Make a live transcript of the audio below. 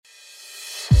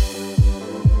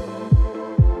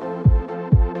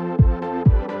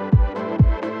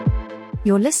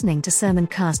You're listening to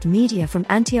Sermoncast Media from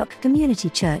Antioch Community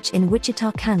Church in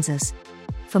Wichita, Kansas.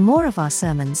 For more of our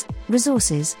sermons,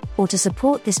 resources, or to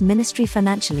support this ministry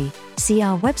financially, see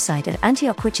our website at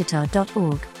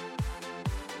antiochwichita.org.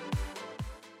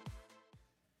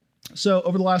 So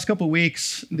over the last couple of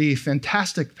weeks, the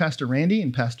fantastic Pastor Randy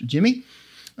and Pastor Jimmy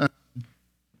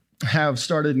have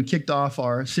started and kicked off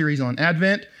our series on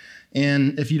Advent.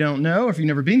 And if you don't know, or if you've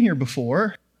never been here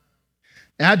before,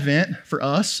 Advent for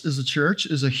us as a church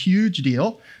is a huge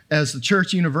deal as the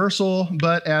church universal,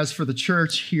 but as for the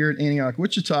church here at Antioch,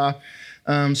 Wichita,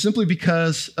 simply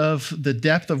because of the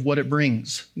depth of what it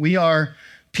brings. We are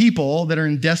people that are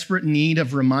in desperate need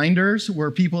of reminders.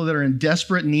 We're people that are in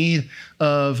desperate need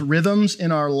of rhythms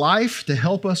in our life to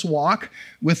help us walk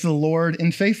with the Lord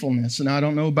in faithfulness. And I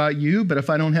don't know about you, but if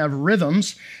I don't have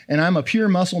rhythms, and I'm a pure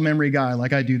muscle memory guy,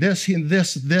 like I do this,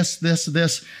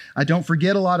 this, I don't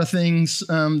forget a lot of things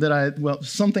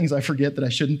some things I forget that I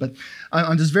shouldn't, but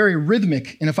I'm just very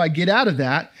rhythmic. And if I get out of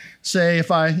that, say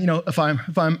if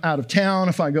I'm out of town,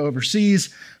 if I go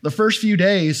overseas, the first few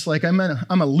days, like I'm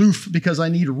aloof because I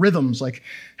need rhythms, like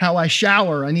how I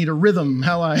shower, I need a rhythm.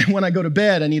 When I go to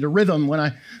bed, I need a rhythm. When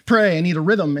I pray, I need a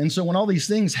rhythm. And so when all these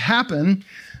things happen,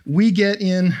 we get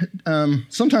in,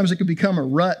 sometimes it could become a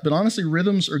rut, but honestly,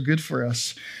 rhythms are good for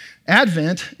us.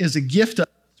 Advent is a gift to us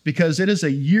because it is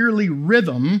a yearly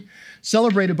rhythm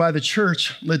celebrated by the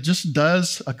church that just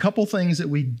does a couple things that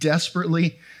we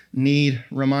desperately need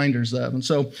reminders of. And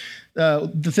so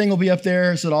the thing will be up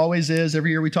there as it always is.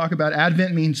 Every year we talk about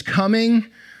Advent means coming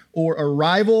or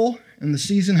arrival, and the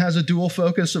season has a dual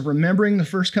focus of remembering the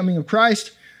first coming of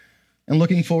Christ and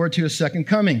looking forward to his second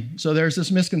coming. So there's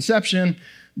this misconception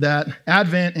that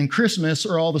Advent and Christmas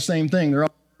are all the same thing. They're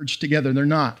all merged together. They're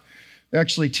not. They're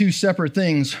actually two separate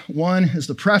things. One is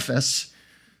the preface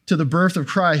to the birth of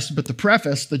Christ, but the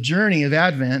preface, the journey of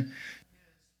Advent,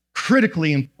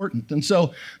 critically important. And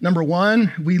so, number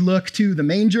one, we look to the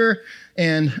manger.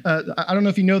 And I don't know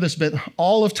if you know this, but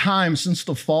all of time since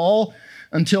the fall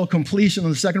until completion of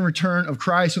the second return of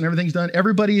Christ, when everything's done,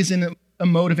 everybody is in a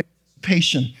mode of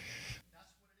anticipation.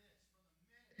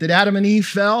 That Adam and Eve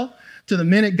fell, to the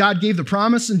minute God gave the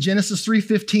promise in Genesis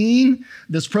 3:15,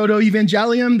 this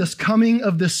proto-evangelium, this coming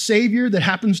of this Savior that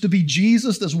happens to be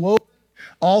Jesus, that's woven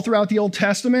all throughout the Old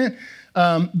Testament,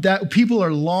 that people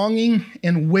are longing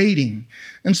and waiting.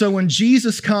 And so when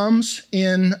Jesus comes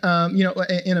in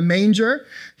a manger,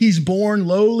 he's born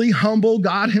lowly, humble,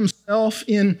 God himself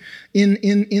in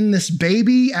this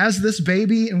baby, as this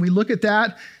baby, and we look at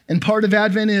that, and part of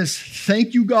Advent is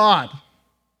thank you, God,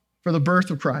 for the birth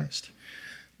of Christ.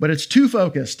 But it's too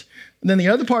focused. And then the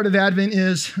other part of Advent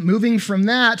is moving from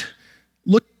that,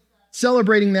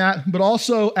 celebrating that, but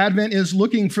also Advent is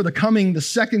looking for the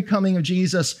second coming of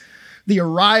Jesus, the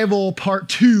arrival part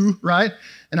 2, right?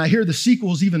 And I hear the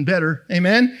sequel's even better.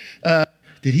 Amen?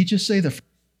 Did he just say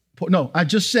No, I'm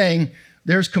just saying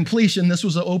there's completion. This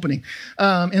was the opening.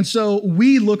 And so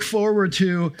we look forward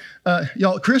to,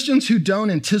 Christians who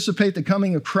don't anticipate the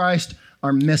coming of Christ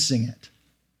are missing it.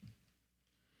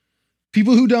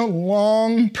 People who don't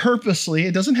long purposely,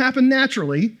 it doesn't happen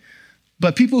naturally,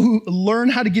 but people who learn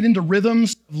how to get into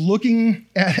rhythms of looking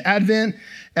at Advent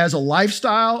as a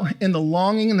lifestyle and the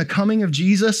longing and the coming of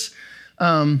Jesus,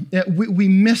 we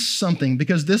miss something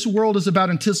because this world is about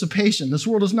anticipation. This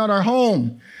world is not our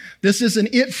home. This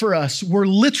isn't it for us. We're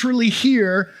literally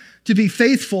here to be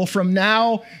faithful from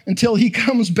now until he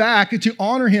comes back, to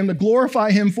honor him, to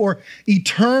glorify him for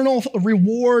eternal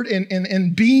reward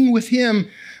and being with him.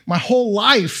 My whole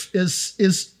life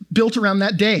is built around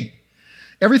that day.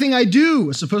 Everything I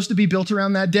do is supposed to be built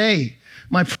around that day.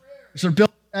 My prayers are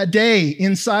built that day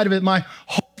inside of it. My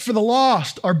hope for the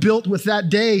lost are built with that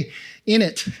day in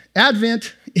it.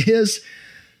 Advent is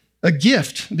a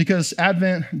gift because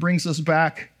Advent brings us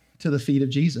back to the feet of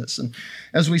Jesus. And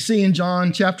as we see in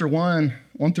John chapter 1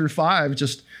 through 5,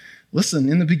 just listen,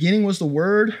 in the beginning was the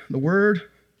Word, and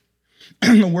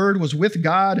the Word was with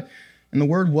God, and the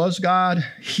Word was God.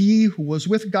 He who was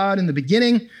with God in the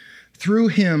beginning, through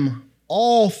him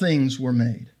all things were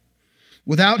made.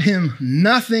 Without him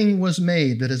nothing was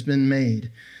made that has been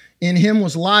made. In him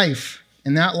was life,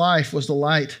 and that life was the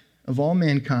light of all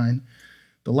mankind.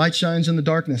 The light shines in the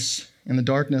darkness, and the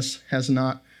darkness has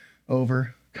not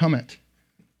overcome it.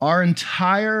 Our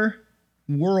entire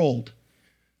world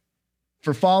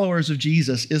for followers of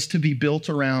Jesus is to be built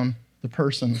around the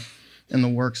person and the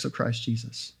works of Christ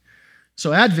Jesus.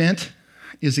 So Advent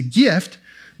is a gift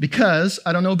because,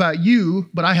 I don't know about you,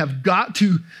 but I have got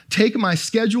to take my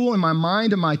schedule and my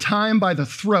mind and my time by the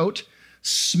throat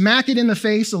smack it in the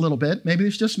face a little bit, maybe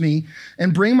it's just me,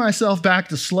 and bring myself back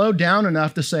to slow down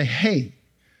enough to say, hey,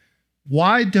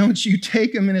 why don't you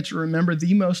take a minute to remember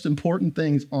the most important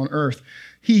things on earth?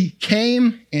 He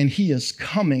came and he is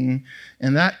coming,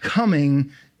 and that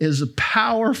coming is a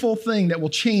powerful thing that will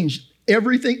change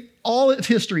everything. All of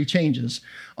history changes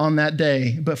on that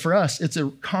day, but for us, it's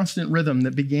a constant rhythm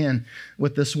that began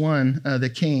with this one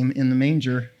that came in the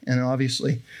manger, and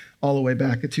obviously all the way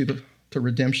back to the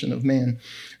redemption of man.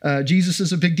 Jesus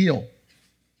is a big deal.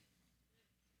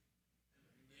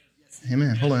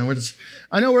 Amen. Hold on.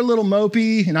 I know we're a little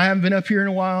mopey, and I haven't been up here in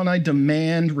a while, and I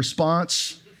demand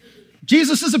response.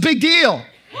 Jesus is a big deal.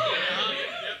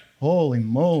 Holy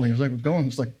moly.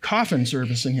 It's like coffin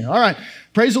service in here. All right.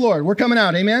 Praise the Lord. We're coming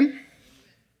out. Amen.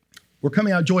 We're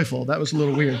coming out joyful. That was a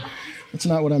little weird. That's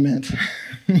not what I meant.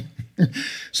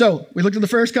 So we looked at the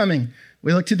first coming.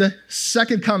 We looked to the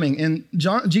second coming. And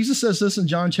Jesus says this in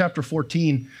John chapter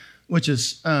 14, which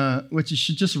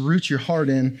should just root your heart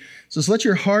in. It says, let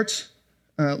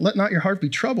not your heart be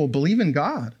troubled. Believe in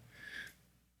God.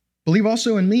 Believe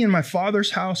also in me. In my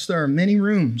Father's house there are many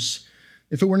rooms.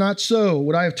 If it were not so,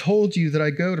 would I have told you that I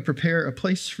go to prepare a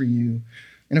place for you?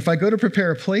 And if I go to prepare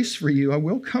a place for you, I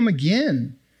will come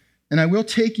again, and I will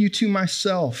take you to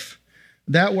myself,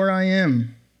 that where I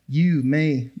am, you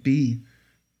may be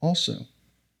also.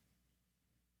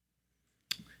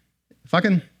 If I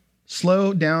can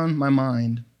slow down my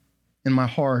mind and my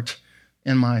heart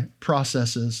and my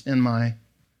processes and my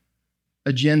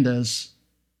agendas,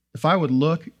 if I would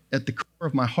look at the core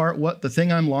of my heart, the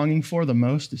thing I'm longing for the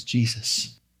most is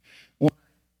Jesus. When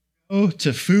we go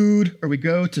to food, or we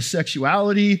go to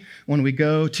sexuality, when we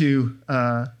go to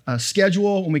a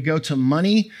schedule, when we go to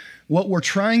money, what we're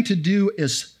trying to do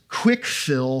is quick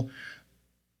fill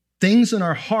things in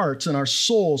our hearts and our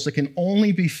souls that can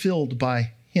only be filled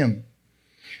by Him.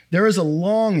 There is a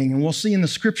longing, and we'll see in the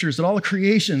scriptures that all the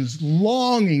creation's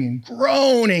longing and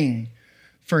groaning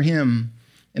for Him.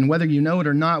 And whether you know it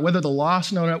or not, whether the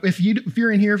lost know it, if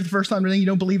you're in here for the first time today, you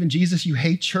don't believe in Jesus, you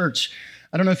hate church.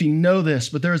 I don't know if you know this,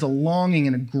 but there is a longing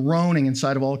and a groaning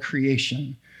inside of all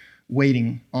creation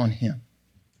waiting on Him.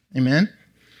 Amen?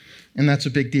 And that's a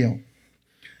big deal.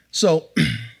 So,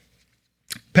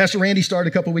 Pastor Randy started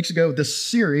a couple of weeks ago this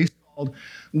series called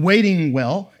Waiting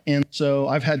Well. And so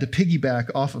I've had to piggyback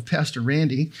off of Pastor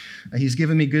Randy. He's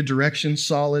given me good direction,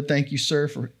 solid. Thank you, sir,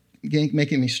 for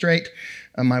making me straight.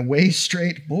 My way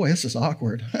straight. Boy, this is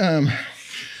awkward.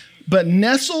 But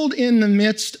nestled in the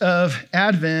midst of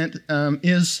Advent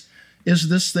is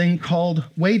this thing called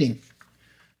waiting.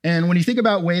 And when you think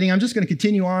about waiting, I'm just going to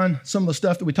continue on some of the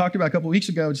stuff that we talked about a couple of weeks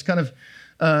ago, just kind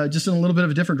of just in a little bit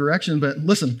of a different direction. But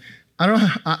listen,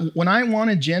 when I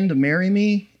wanted Jen to marry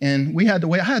me, and I had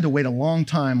to wait a long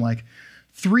time, like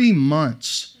 3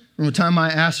 months from the time I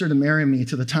asked her to marry me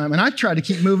to the time. And I tried to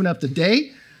keep moving up the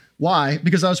date. Why?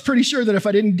 Because I was pretty sure that if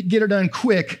I didn't get her done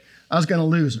quick, I was going to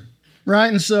lose her, right?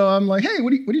 And so I'm like, hey,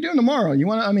 what are you doing tomorrow?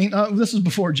 This is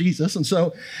before Jesus. And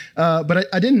so, but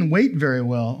I didn't wait very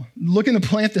well. Looking to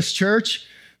plant this church,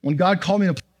 when God called me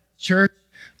to plant this church,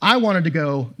 I wanted to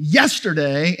go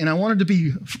yesterday, and I wanted to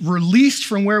be released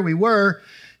from where we were.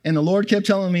 And the Lord kept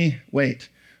telling me, wait.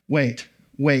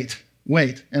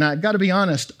 And I got to be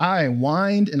honest, I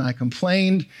whined and I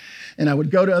complained. And I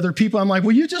would go to other people. I'm like,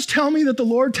 will you just tell me that the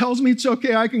Lord tells me it's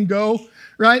okay, I can go,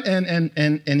 right? And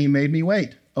He made me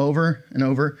wait over and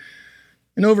over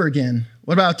and over again.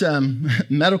 What about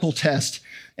medical tests?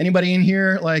 Anybody in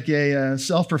here like a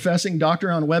self-professing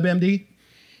doctor on WebMD?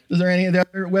 Is there any of the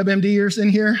other WebMDers in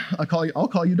here? I'll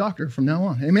call you doctor from now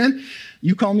on. Amen?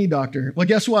 You call me doctor. Well,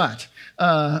 guess what?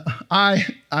 God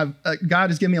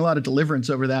has given me a lot of deliverance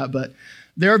over that, but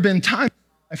there have been times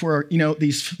where,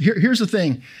 here's the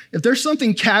thing. If there's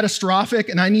something catastrophic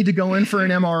and I need to go in for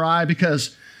an MRI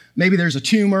because maybe there's a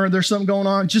tumor, there's something going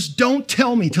on, just don't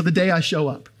tell me till the day I show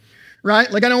up,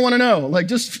 right? Like, I don't want to know. Like,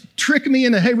 just trick me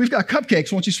into, hey, we've got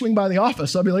cupcakes. Won't you swing by the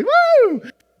office? I'll be like, woo,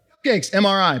 cupcakes,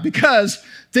 MRI. Because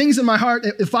things in my heart,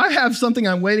 if I have something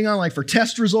I'm waiting on, like for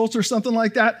test results or something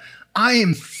like that, I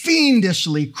am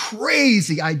fiendishly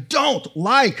crazy. I don't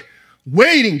like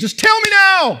waiting. Just tell me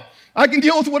now. I can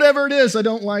deal with whatever it is. I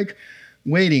don't like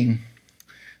waiting.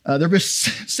 There have been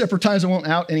separate times I won't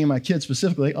out any of my kids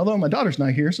specifically, although my daughter's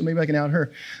not here, so maybe I can out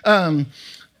her.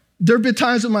 There have been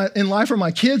times in life where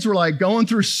my kids were like going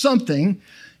through something,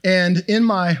 and in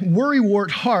my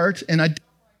worrywart heart, and I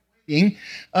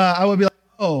would be like,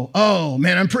 oh,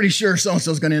 man, I'm pretty sure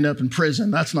so-and-so's going to end up in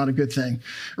prison. That's not a good thing,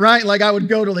 right? Like, I would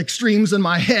go to extremes in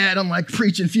my head. I'm like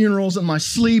preaching funerals in my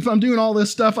sleep. I'm doing all this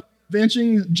stuff. I'm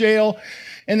benching jail.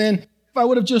 And then If I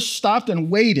would have just stopped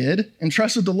and waited and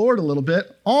trusted the Lord a little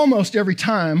bit, almost every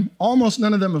time, almost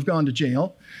none of them have gone to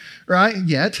jail, right?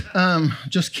 Yet.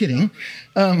 Just kidding.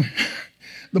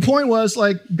 The point was,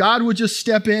 like, God would just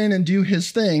step in and do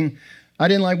his thing. I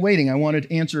didn't like waiting. I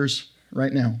wanted answers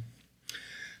right now.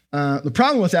 The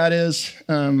problem with that is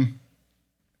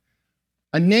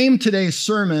I named today's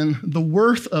sermon The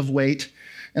Worth of Wait.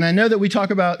 And I know that we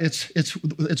talk about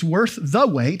it's worth the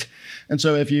wait. And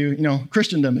so if you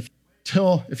Christendom,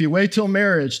 if you wait till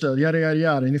marriage, to yada, yada,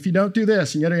 yada, and if you don't do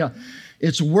this, and yada, yada,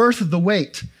 it's worth the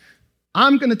wait.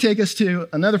 I'm going to take us to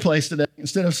another place today.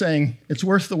 Instead of saying it's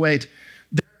worth the wait,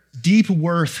 there's deep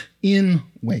worth in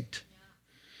wait.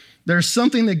 There's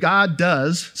something that God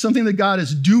does, something that God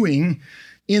is doing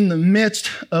in the midst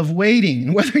of waiting.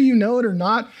 And whether you know it or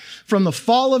not, from the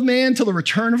fall of man till the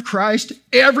return of Christ,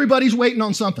 everybody's waiting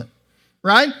on something,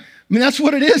 right? I mean, that's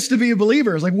what it is to be a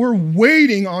believer. It's like we're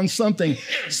waiting on something.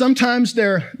 Sometimes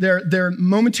they're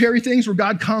momentary things where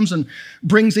God comes and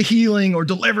brings a healing or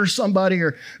delivers somebody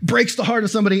or breaks the heart of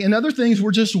somebody. And other things,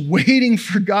 we're just waiting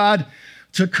for God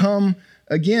to come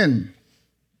again.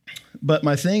 But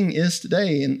my thing is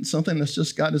today, and something that's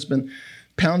just God has been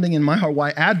pounding in my heart, why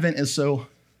Advent is so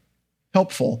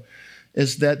helpful,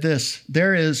 is that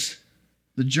there is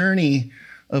the journey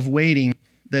of waiting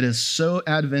that is so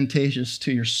advantageous to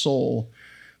your soul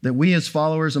that we as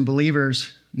followers and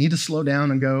believers need to slow down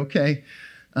and go, okay,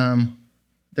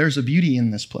 there's a beauty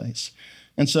in this place.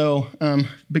 And so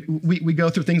we go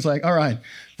through things like, all right,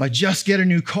 if I just get a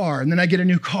new car, and then I get a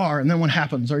new car, and then what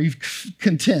happens? Are you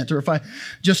content? Or if I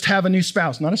just have a new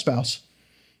spouse, not a spouse,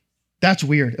 that's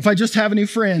weird. If I just have a new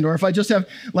friend, or if I just have,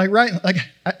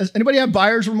 does anybody have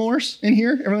buyer's remorse in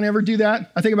here? Everyone ever do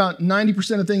that? I think about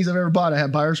 90% of things I've ever bought, I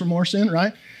have buyer's remorse in,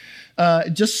 right?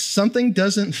 Just something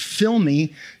doesn't fill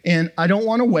me, and I don't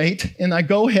want to wait, and I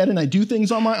go ahead and I do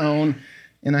things on my own,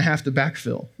 and I have to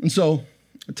backfill. And so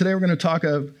today we're going to talk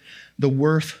of the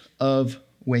worth of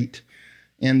wait.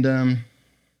 And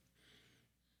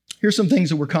here's some things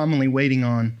that we're commonly waiting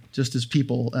on just as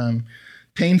people.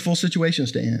 Painful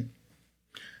situations to end.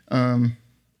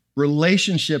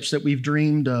 Relationships that we've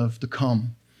dreamed of to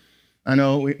come. I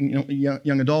know,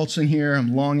 young adults in here,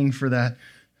 I'm longing for that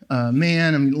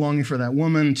man, I'm longing for that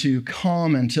woman to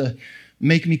come and to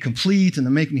make me complete and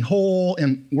to make me whole,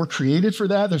 and we're created for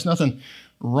that. There's nothing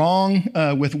wrong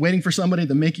with waiting for somebody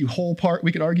to make you whole part.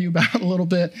 We could argue about it a little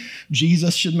bit.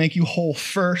 Jesus should make you whole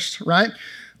first, right?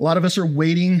 A lot of us are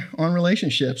waiting on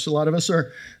relationships. A lot of us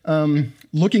are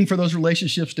looking for those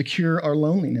relationships to cure our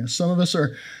loneliness. Some of us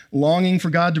are longing for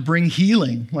God to bring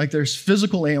healing, like there's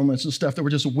physical ailments and stuff that we're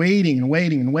just waiting and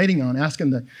waiting and waiting on,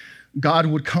 asking that God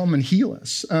would come and heal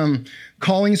us.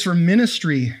 Callings for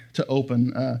ministry to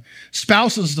open.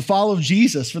 Spouses to follow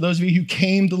Jesus. For those of you who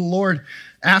came to the Lord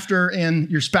after and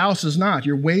your spouse is not,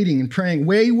 you're waiting and praying.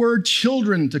 Wayward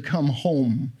children to come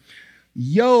home.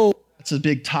 That's a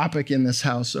big topic in this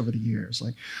house over the years.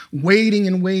 Like waiting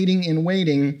and waiting and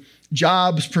waiting.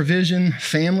 Jobs, provision,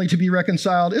 family to be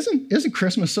reconciled. Isn't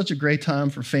Christmas such a great time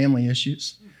for family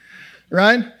issues?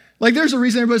 Right? Like there's a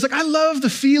reason everybody's like, I love the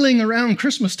feeling around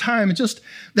Christmas time. It's just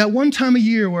that one time a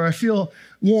year where I feel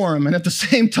warm. And at the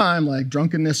same time, like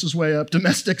drunkenness is way up,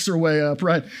 domestics are way up,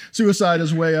 right? Suicide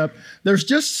is way up. There's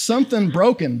just something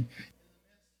broken.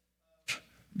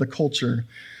 The culture.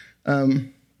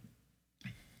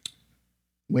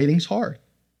 Waiting's hard.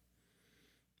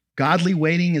 Godly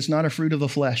waiting is not a fruit of the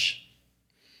flesh,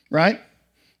 right?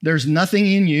 There's nothing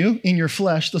in you, in your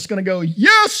flesh, that's going to go,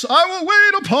 yes, I will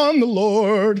wait upon the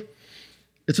Lord.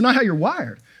 It's not how you're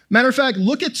wired. Matter of fact,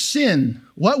 look at sin.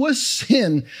 What was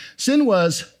sin? Sin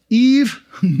was Eve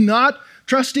not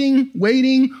trusting,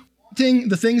 waiting, wanting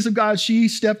the things of God. She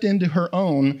stepped into her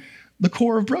own, the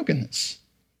core of brokenness,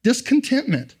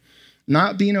 discontentment,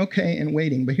 not being okay and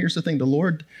waiting. But here's the thing, the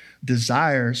Lord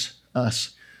desires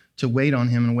us to wait on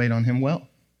him and wait on him well.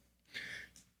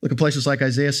 Look at places like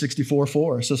Isaiah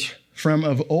 64:4. It says, from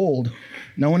of old,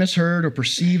 no one has heard or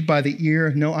perceived by the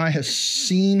ear, no eye has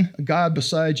seen a God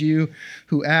beside you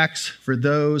who acts for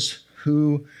those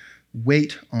who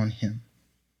wait on him.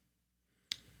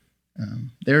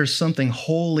 There's something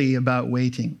holy about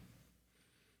waiting.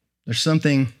 There's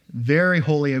something very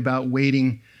holy about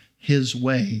waiting his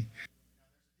way.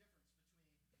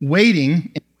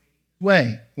 Waiting in his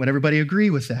way. Would everybody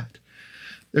agree with that?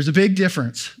 There's a big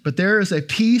difference, but there is a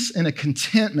peace and a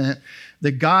contentment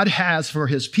that God has for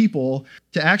his people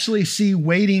to actually see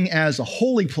waiting as a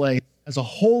holy place, as a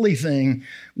holy thing,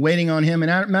 waiting on him.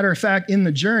 And as a matter of fact, in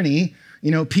the journey,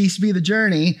 peace be the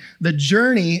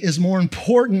journey is more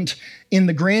important in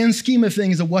the grand scheme of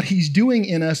things of what he's doing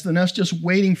in us than us just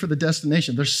waiting for the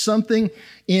destination. There's something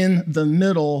in the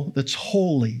middle that's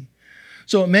holy.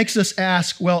 So it makes us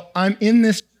ask, well, I'm in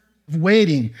this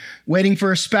waiting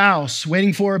for a spouse,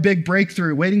 waiting for a big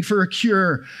breakthrough, waiting for a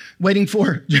cure, waiting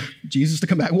for Jesus to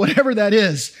come back, whatever that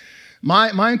is.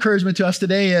 My encouragement to us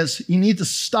today is you need to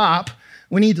stop.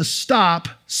 We need to stop,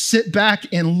 sit back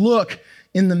and look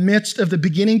in the midst of the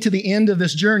beginning to the end of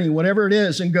this journey, whatever it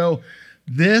is, and go,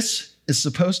 this is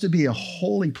supposed to be a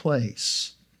holy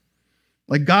place.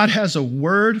 Like God has a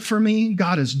word for me.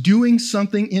 God is doing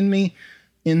something in me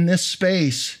in this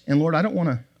space. And Lord, I don't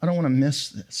want to miss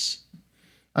this.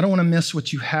 I don't want to miss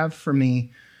what you have for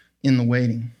me in the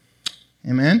waiting.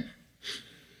 Amen?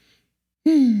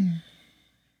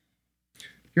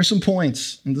 Here's some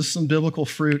points, and this is some biblical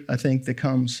fruit, I think, that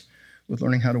comes with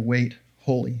learning how to wait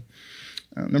holy.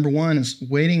 Number one is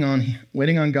waiting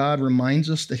on God reminds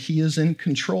us that he is in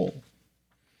control,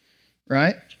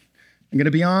 right? I'm going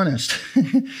to be honest.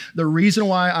 The reason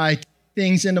why I take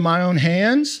things into my own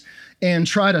hands and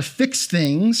try to fix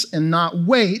things and not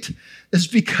wait is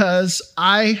because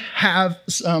I have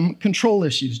some control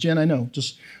issues. Jen, I know.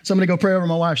 Just somebody go pray over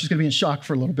my wife. She's going to be in shock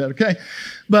for a little bit, okay?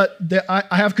 But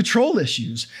I have control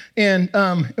issues. And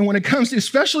when it comes to,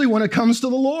 especially when it comes to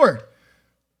the Lord.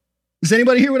 Does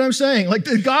anybody hear what I'm saying? Like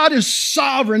God is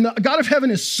sovereign. The God of heaven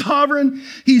is sovereign.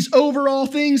 He's over all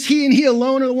things. He and he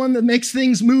alone are the one that makes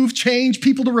things move, change,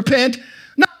 people to repent.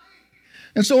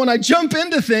 And so when I jump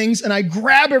into things and I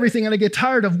grab everything and I get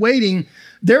tired of waiting,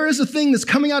 there is a thing that's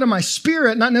coming out of my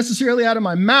spirit, not necessarily out of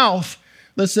my mouth,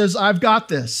 that says, I've got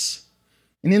this.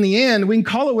 And in the end, we can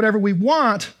call it whatever we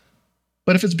want,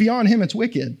 but if it's beyond him, it's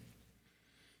wicked.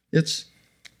 It's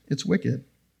wicked.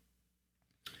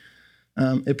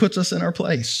 It puts us in our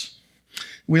place.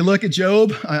 We look at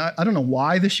Job. I don't know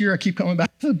why this year I keep coming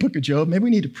back to the book of Job. Maybe we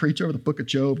need to preach over the book of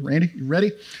Job. Randy, you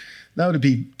ready? That would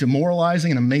be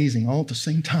demoralizing and amazing all at the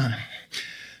same time.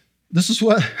 This is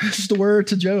the word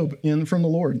to Job from the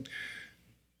Lord.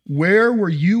 Where were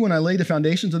you when I laid the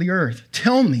foundations of the earth?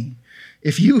 Tell me,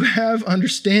 if you have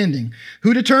understanding,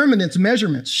 who determined its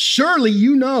measurements? Surely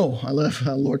you know. I love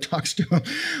how the Lord talks to him.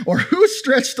 Or who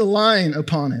stretched a line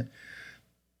upon it?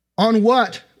 On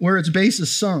what were its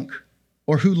bases sunk?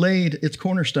 Or who laid its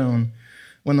cornerstone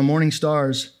when the morning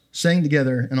stars sang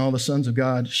together and all the sons of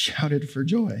God shouted for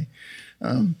joy?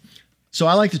 So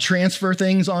I like to transfer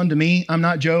things onto me. I'm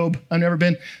not Job. I've never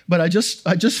been. But I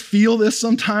just feel this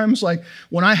sometimes, like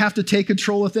when I have to take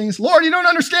control of things. Lord, you don't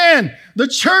understand. The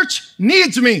church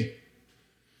needs me.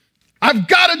 I've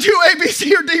got to do A, B,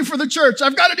 C, or D for the church.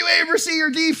 I've got to do A, or C, or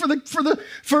D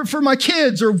for my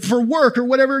kids or for work or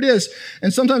whatever it is.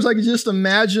 And sometimes I can just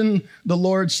imagine the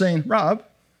Lord saying, Rob,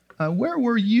 where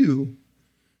were you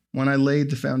when I laid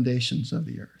the foundations of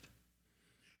the earth?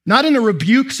 Not in a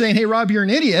rebuke saying, hey, Rob, you're an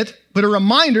idiot, but a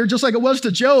reminder, just like it was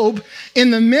to Job,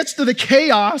 in the midst of the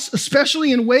chaos,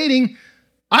 especially in waiting,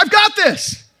 I've got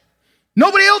this.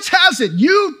 Nobody else has it.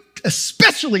 You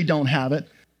especially don't have it.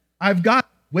 I've got it.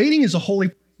 Waiting is a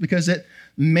holy because it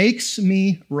makes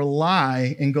me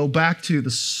rely and go back to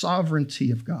the sovereignty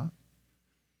of God.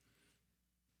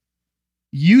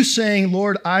 You saying,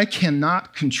 Lord, I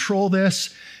cannot control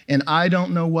this and I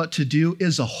don't know what to do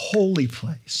is a holy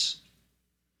place.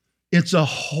 It's a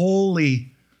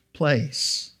holy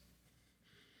place.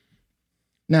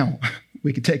 Now,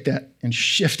 we could take that and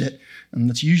shift it. And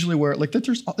that's usually where,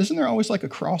 isn't there always like a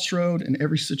crossroad in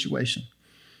every situation?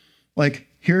 Like,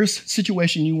 here's a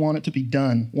situation you want it to be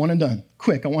done, one and done,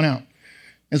 quick, I want out.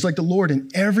 It's like the Lord in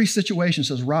every situation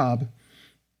says, Rob,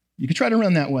 you can try to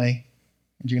run that way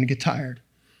and you're going to get tired.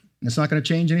 And it's not going to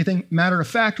change anything. Matter of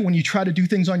fact, when you try to do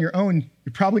things on your own,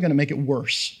 you're probably going to make it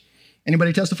worse.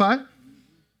 Anybody testify?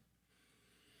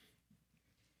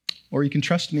 Or you can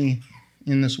trust me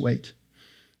in this wait,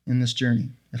 in this journey.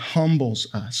 It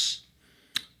humbles us.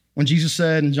 When Jesus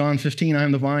said in John 15, I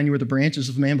am the vine, you are the branches.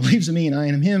 If a man believes in me and I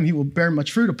in him, he will bear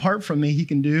much fruit. Apart from me, he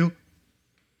can do.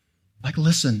 Like,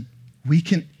 listen,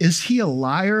 is he a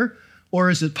liar? Or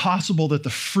is it possible that the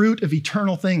fruit of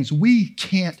eternal things, we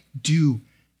can't do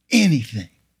anything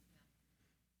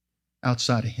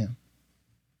outside of him?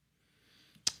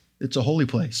 It's a holy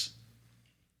place.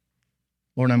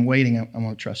 Lord, I'm waiting. I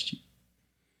want to trust you.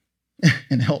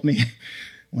 And help me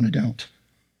when I don't.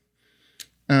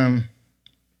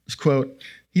 This quote,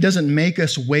 he doesn't make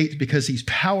us wait because he's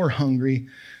power hungry.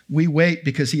 We wait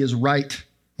because he is right,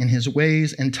 and his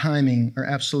ways and timing are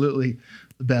absolutely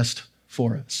the best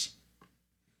for us.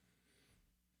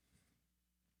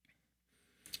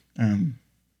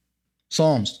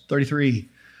 Psalms 33,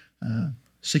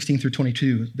 16 through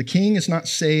 22. The king is not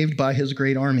saved by his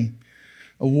great army.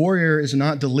 A warrior is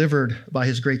not delivered by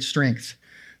his great strength.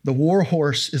 The war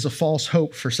horse is a false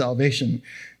hope for salvation,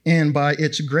 and by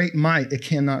its great might it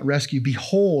cannot rescue.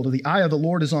 Behold, the eye of the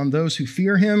Lord is on those who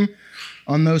fear him,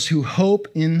 on those who hope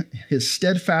in his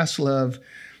steadfast love,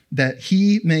 that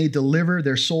he may deliver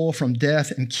their soul from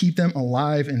death and keep them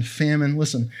alive in famine.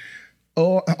 Listen,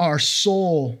 oh, our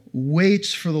soul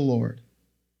waits for the Lord.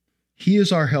 He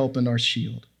is our help and our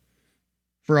shield.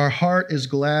 For our heart is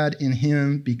glad in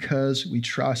him because we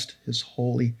trust his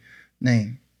holy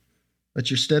name. Let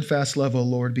your steadfast love, O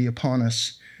Lord, be upon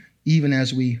us, even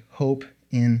as we hope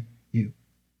in you.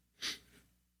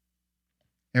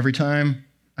 Every time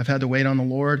I've had to wait on the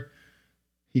Lord,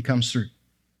 he comes through.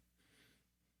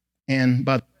 And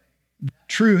by the way,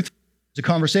 truth is a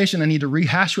conversation I need to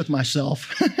rehash with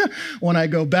myself when I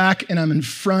go back and I'm in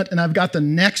front and I've got the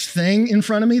next thing in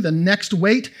front of me, the next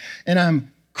weight, and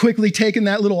I'm quickly taking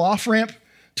that little off-ramp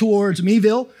towards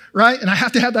Meville, right? And I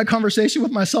have to have that conversation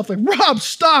with myself like, Rob,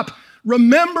 stop.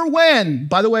 Remember when.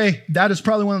 By the way, that is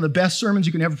probably one of the best sermons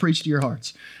you can ever preach to your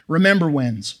hearts. Remember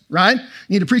whens, right? You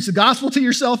need to preach the gospel to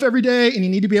yourself every day, and you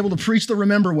need to be able to preach the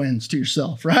remember whens to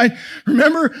yourself, right?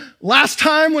 Remember last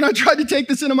time when I tried to take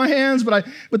this into my hands, but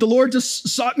the Lord just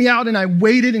sought me out and I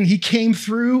waited and he came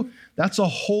through. That's a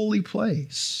holy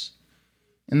place.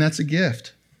 And that's a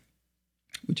gift.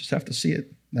 We just have to see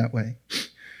it that way.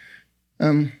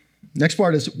 Next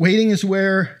part is waiting is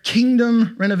where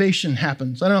kingdom renovation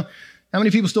happens. I don't know. How many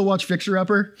people still watch Fixer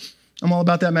Upper? I'm all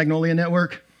about that Magnolia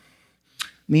Network.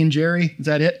 Me and Jerry, is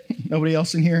that it? Nobody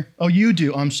else in here? Oh, you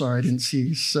do. I'm sorry, I didn't see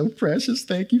you. So precious.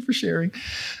 Thank you for sharing.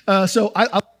 So I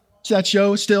watch that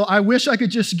show still. I wish I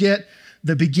could just get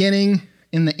the beginning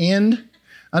and the end.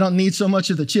 I don't need so much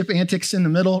of the Chip antics in the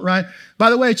middle, right? By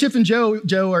the way, Chip and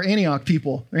Joe are Antioch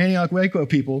people. They're Antioch Waco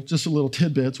people. Just a little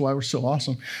tidbits why we're so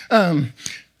awesome.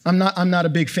 I'm not a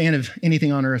big fan of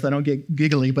anything on earth. I don't get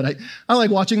giggly, but I like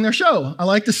watching their show. I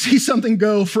like to see something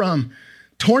go from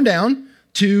torn down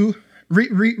to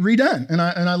redone. And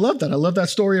I love that. I love that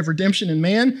story of redemption in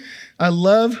man. I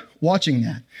love watching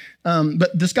that.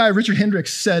 But this guy, Richard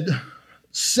Hendricks, said,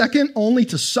 second only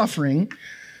to suffering,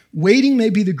 waiting may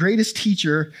be the greatest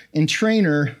teacher and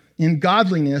trainer in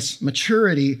godliness,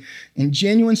 maturity, and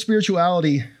genuine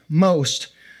spirituality most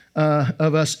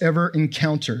of us ever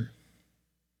encounter.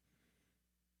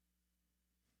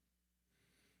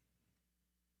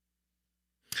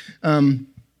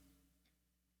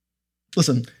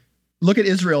 Listen, look at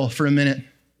Israel for a minute.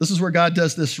 This is where God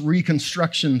does this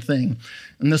reconstruction thing.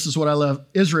 And this is what I love.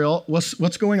 Israel,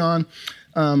 what's going on?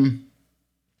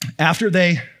 After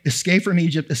they escaped from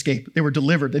Egypt, they were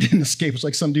delivered. They didn't escape. It was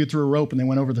like some dude threw a rope and they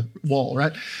went over the wall,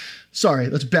 right? Sorry,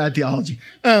 that's bad theology.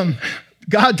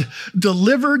 God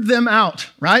delivered them out,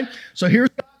 right? So here's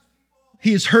God.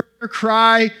 He has heard their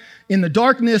cry in the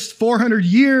darkness, 400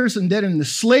 years, and then in the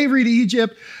slavery to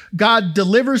Egypt. God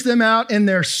delivers them out, and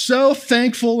they're so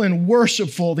thankful and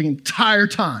worshipful the entire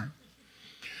time.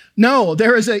 No,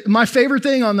 there is my favorite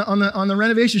thing on the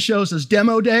renovation shows is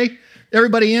demo day.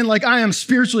 Everybody in, like, I am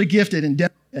spiritually gifted in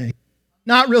demo day.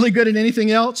 Not really good at anything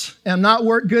else. I'm not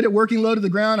good at working low to the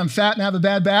ground. I'm fat and have a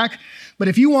bad back. But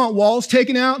if you want walls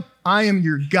taken out, I am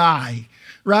your guy,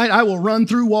 right? I will run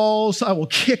through walls. I will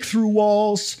kick through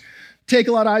walls, take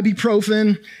a lot of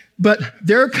ibuprofen. But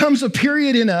there comes a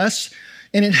period in us,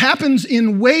 and it happens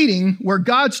in waiting, where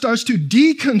God starts to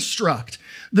deconstruct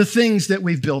the things that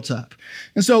we've built up.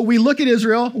 And so we look at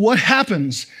Israel. What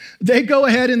happens? They go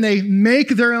ahead and they make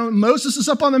their own. Moses is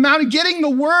up on the mountain getting the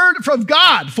word from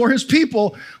God for his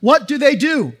people. What do? They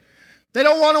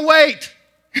don't want to wait.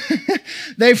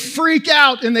 They freak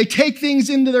out and they take things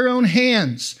into their own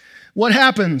hands. What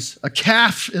happens? A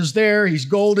calf is there. He's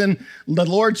golden. The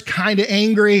Lord's kind of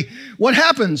angry. What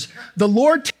happens? The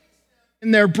Lord takes them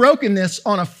in their brokenness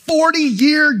on a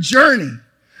 40-year journey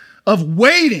of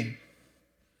waiting,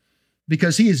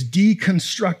 because he is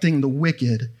deconstructing the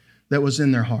wicked that was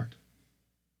in their heart.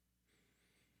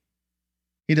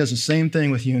 He does the same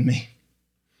thing with you and me.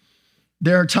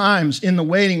 There are times in the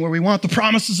waiting where we want the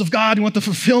promises of God, we want the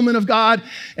fulfillment of God,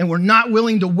 and we're not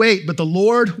willing to wait, but the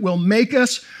Lord will make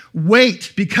us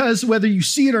wait, because whether you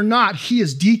see it or not, he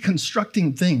is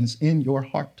deconstructing things in your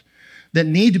heart that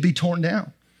need to be torn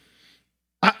down.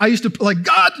 I used to like,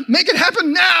 God, make it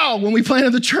happen now, when we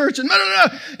planted the church, and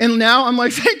and now I'm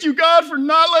like, thank you, God, for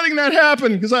not letting that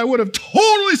happen, because I would have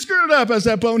totally screwed it up as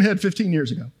that bonehead 15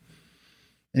 years ago.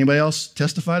 Anybody else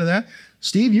testify to that?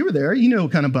 Steve, you were there. You know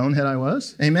what kind of bonehead I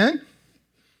was. Amen?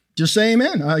 Just say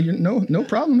amen. No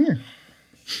problem here.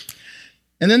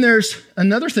 And then there's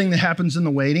another thing that happens in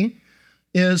the waiting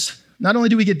is not only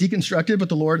do we get deconstructed, but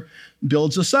the Lord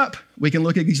builds us up. We can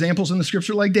look at examples in the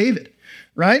scripture like David,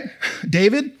 right?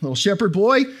 David, little shepherd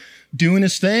boy, doing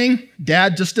his thing.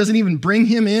 Dad just doesn't even bring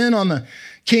him in on the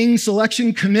king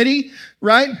selection committee,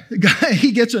 right? The guy,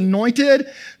 he gets anointed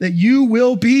that you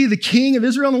will be the king of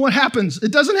Israel. And what happens?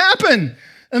 It doesn't happen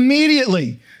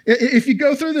immediately. If you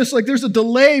go through this, like there's a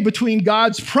delay between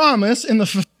God's promise and the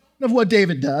fulfillment of what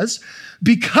David does,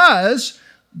 because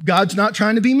God's not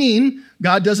trying to be mean.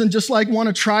 God doesn't just like want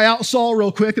to try out Saul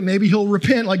real quick and maybe he'll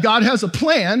repent. Like God has a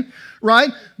plan, right?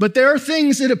 But there are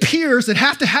things, it appears, that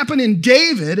have to happen in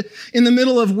David in the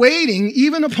middle of waiting,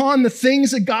 even upon the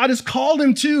things that God has called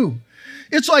him to.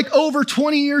 It's like over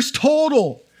 20 years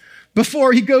total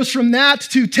before he goes from that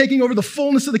to taking over the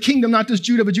fullness of the kingdom, not just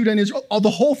Judah, but Judah and Israel, the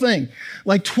whole thing,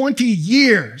 like 20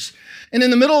 years. And in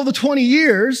the middle of the 20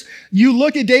 years, you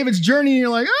look at David's journey and you're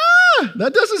like,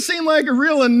 that doesn't seem like a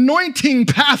real anointing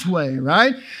pathway,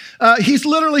 right? He's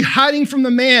literally hiding from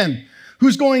the man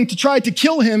who's going to try to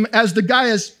kill him as the guy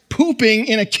is pooping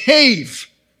in a cave.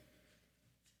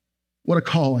 What a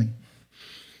calling,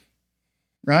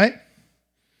 right?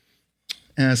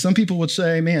 Some people would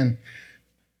say, man,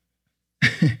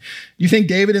 you think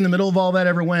David in the middle of all that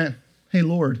ever went, hey,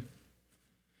 Lord,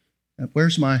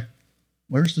 where's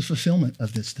the fulfillment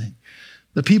of this thing?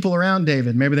 The people around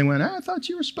David, maybe they went, I thought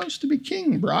you were supposed to be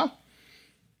king, brah.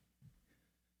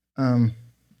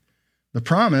 The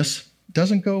promise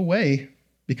doesn't go away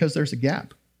because there's a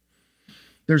gap.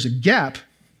 There's a gap,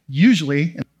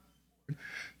 usually,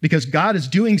 because God is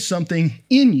doing something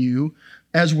in you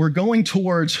as we're going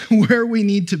towards where we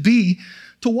need to be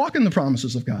to walk in the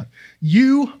promises of God.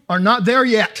 You are not there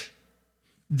yet.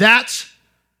 That's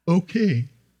okay.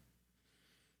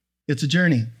 It's a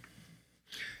journey.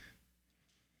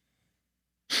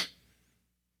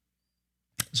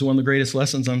 It's one of the greatest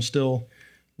lessons I'm still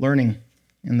learning.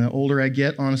 And the older I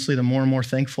get, honestly, the more and more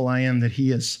thankful I am that he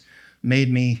has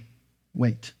made me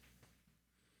wait.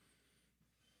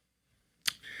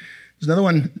 There's another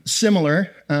one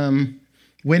similar.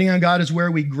 Waiting on God is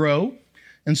where we grow.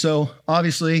 And so,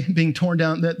 obviously, being torn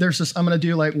down, there's this, I'm going to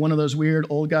do like one of those weird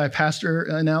old guy pastor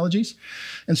analogies.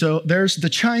 And so there's the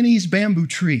Chinese bamboo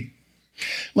tree.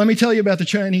 Let me tell you about the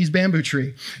Chinese bamboo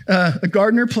tree. A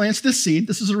gardener plants this seed.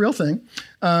 This is a real thing.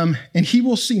 And he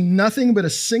will see nothing but a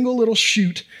single little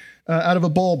shoot out of a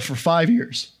bulb for 5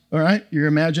 years. All right? You're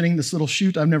imagining this little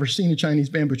shoot. I've never seen a Chinese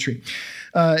bamboo tree.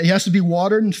 It has to be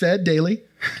watered and fed daily,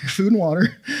 food and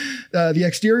water. The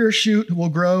exterior shoot will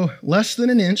grow less than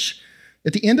an inch.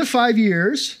 At the end of 5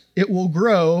 years, it will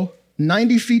grow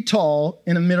 90 feet tall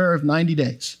in a matter of 90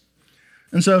 days.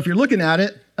 And so if you're looking at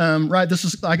it, right, it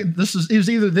was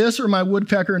either this or my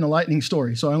woodpecker and a lightning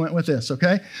story. So I went with this,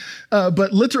 okay?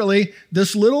 But literally,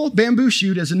 this little bamboo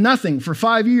shoot is nothing for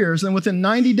 5 years, and within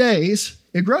 90 days,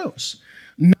 it grows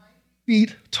 90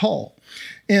 feet tall.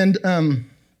 And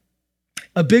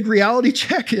a big reality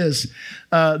check is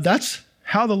that's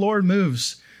how the Lord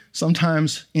moves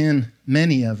sometimes in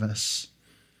many of us,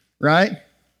 right?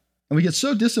 And we get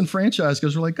so disenfranchised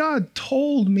because we're like, God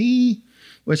told me,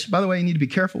 which, by the way, you need to be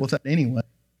careful with that anyway.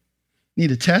 You need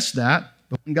to test that.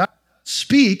 But when God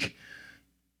speaks,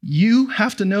 you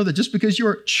have to know that just because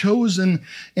you're chosen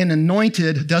and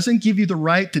anointed doesn't give you the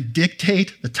right to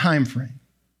dictate the time frame.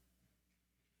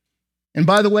 And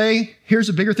by the way, here's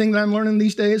a bigger thing that I'm learning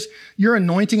these days. Your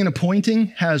anointing and appointing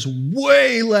has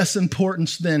way less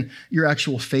importance than your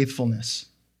actual faithfulness.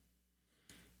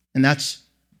 And that's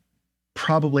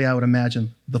probably, I would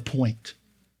imagine, the point.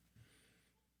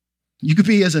 You could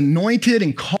be as anointed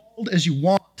and called as you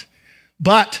want,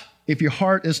 but if your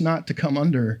heart is not to come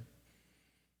under,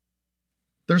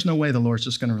 there's no way the Lord's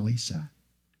just going to release that.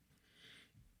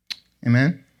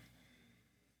 Amen?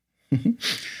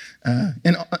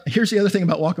 And here's the other thing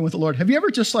about walking with the Lord. Have you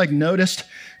ever just like noticed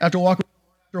after walking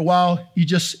for a while,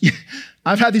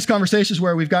 I've had these conversations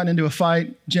where we've gotten into a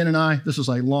fight, Jen and I, this was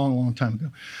like long time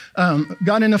ago,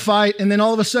 got in a fight, and then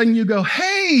all of a sudden you go,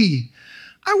 hey,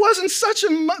 I wasn't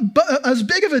as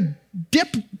big of a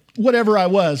dip, whatever I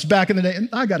was back in the day. And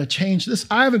I got to change this.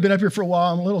 I haven't been up here for a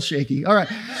while. I'm a little shaky. All right.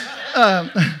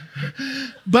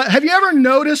 But have you ever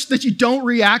noticed that you don't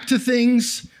react to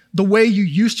things the way you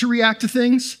used to react to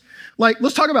things? Like,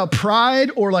 let's talk about pride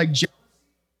or like jealousy.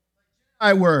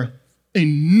 I were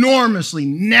enormously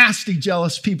nasty,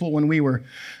 jealous people when we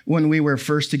were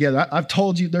first together. I've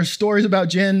told you, there's stories about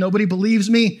Jen. Nobody believes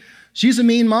me. She's a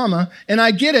mean mama. And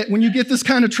I get it. When you get this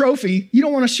kind of trophy, you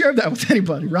don't want to share that with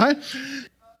anybody, right?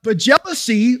 But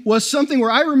jealousy was something where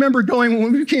I remember going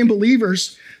when we became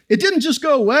believers, it didn't just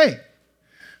go away.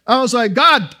 I was like,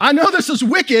 God, I know this is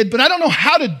wicked, but I don't know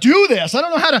how to do this. I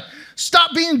don't know how to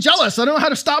stop being jealous. I don't know how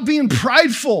to stop being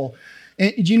prideful.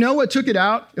 And do you know what took it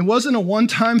out? It wasn't a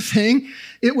one-time thing.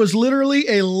 It was literally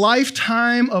a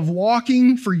lifetime of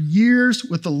walking for years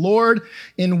with the Lord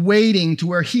and waiting to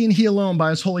where he and he alone by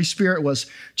his Holy Spirit was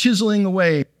chiseling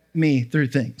away me through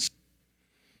things.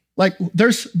 Like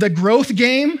there's the growth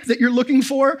game that you're looking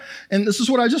for. And this is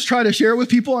what I just try to share with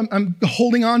people. I'm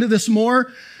holding on to this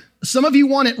more. Some of you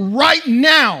want it right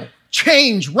now.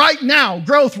 Change right now.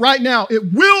 Growth right now.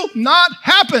 It will not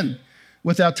happen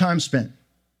without time spent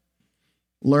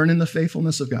learning the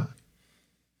faithfulness of God,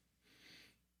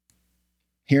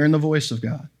 hearing the voice of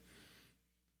God,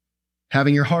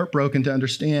 having your heart broken to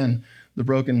understand the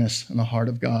brokenness in the heart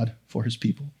of God for his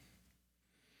people.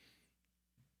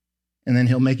 And then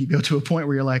he'll make you go to a point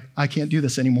where you're like, I can't do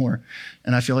this anymore.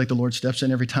 And I feel like the Lord steps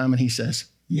in every time and he says,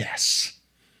 yes.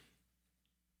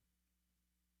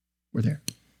 We're there.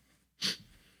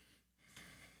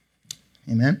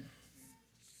 Amen.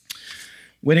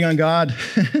 Waiting on God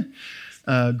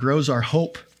grows our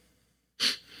hope.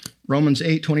 Romans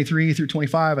 8:23 through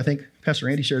 25, I think Pastor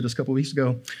Andy shared this a couple weeks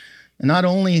ago. And not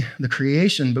only the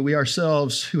creation, but we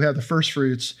ourselves who have the first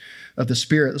fruits of the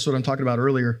Spirit, that's what I'm talking about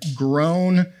earlier,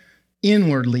 groan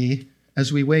inwardly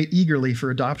as we wait eagerly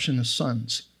for adoption as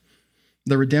sons,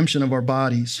 the redemption of our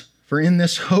bodies. For in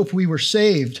this hope we were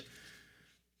saved.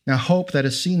 Now hope that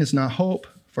is seen is not hope,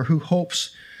 for who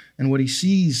hopes in what he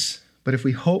sees? But if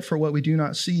we hope for what we do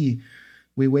not see,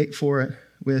 we wait for it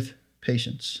with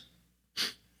patience.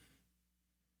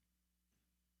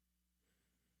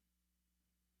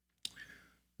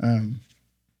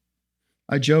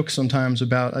 I joke sometimes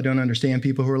about, I don't understand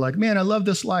people who are like, man, I love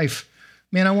this life.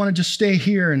 Man, I want to just stay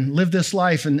here and live this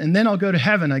life, and then I'll go to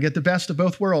heaven. I get the best of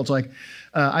both worlds. Like,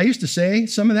 I used to say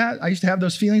some of that. I used to have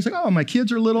those feelings like, oh, my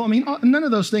kids are little. I mean, none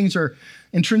of those things are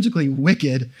intrinsically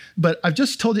wicked. But I've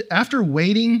just told you, after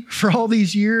waiting for all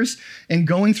these years and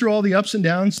going through all the ups and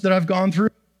downs that I've gone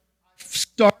through,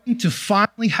 starting to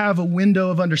finally have a window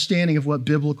of understanding of what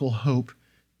biblical hope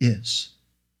is.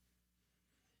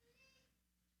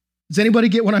 Does anybody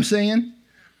get what I'm saying?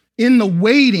 In the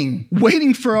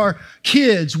waiting for our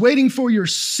kids, waiting for your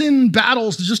sin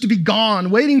battles just to be gone,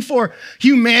 waiting for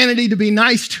humanity to be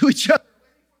nice to each other,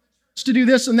 to do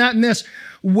this and that and this.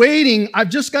 Waiting, I've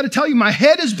just got to tell you, my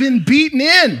head has been beaten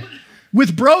in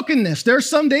with brokenness. There are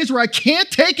some days where I can't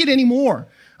take it anymore.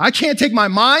 I can't take my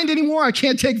mind anymore. I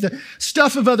can't take the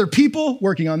stuff of other people.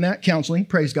 Working on that, counseling,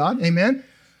 praise God, amen.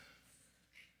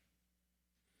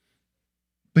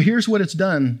 But here's what it's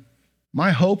done.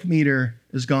 My hope meter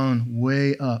has gone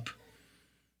way up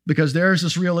because there's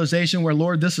this realization where,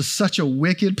 Lord, this is such a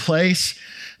wicked place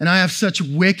and I have such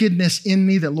wickedness in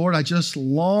me that, Lord, I just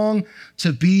long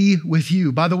to be with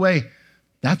you. By the way,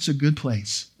 that's a good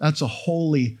place. That's a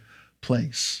holy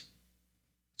place.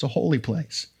 It's a holy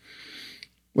place.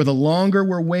 Where the longer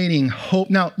we're waiting, hope.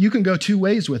 Now, you can go two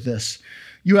ways with this.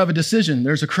 You have a decision.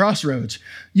 There's a crossroads.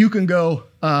 You can go,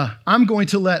 I'm going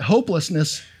to let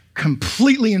hopelessness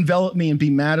completely envelop me and be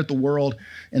mad at the world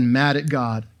and mad at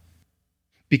God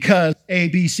because A,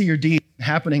 B, C, or D is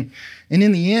happening. And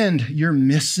in the end, you're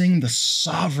missing the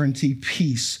sovereignty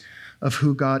piece of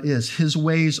who God is. His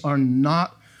ways are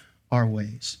not our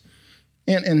ways.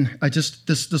 And I just,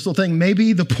 this little thing,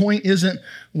 maybe the point isn't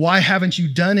why haven't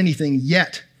you done anything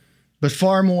yet, but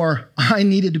far more, I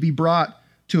needed to be brought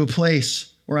to a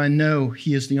place where I know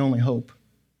he is the only hope.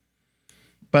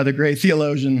 By the great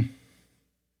theologian,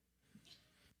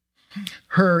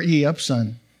 Hur E.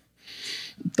 Upson.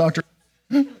 Dr.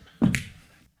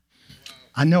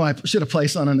 I know I should have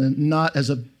placed on a not as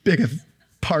a big a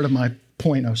part of my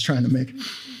point I was trying to make.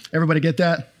 Everybody get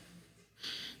that?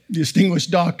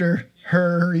 Distinguished Dr.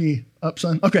 Hur E.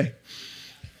 Upson. Okay.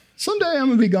 Someday I'm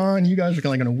going to be gone. You guys are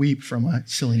going to weep from my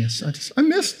silliness. I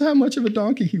missed how much of a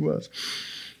donkey he was.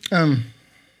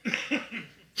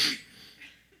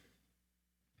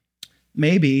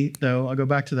 Maybe, though, I'll go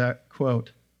back to that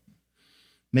quote.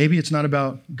 Maybe it's not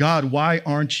about, God, why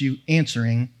aren't you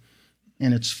answering?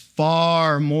 And it's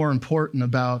far more important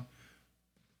about,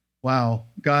 wow,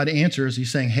 God answers.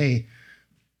 He's saying, hey,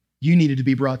 you needed to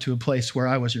be brought to a place where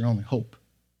I was your only hope.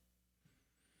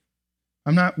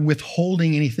 I'm not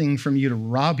withholding anything from you to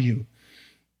rob you.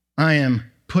 I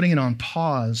am putting it on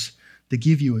pause to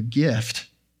give you a gift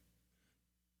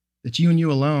that you and you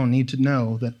alone need to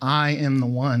know that I am the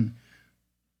one.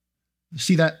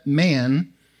 See, that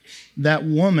man, that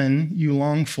woman you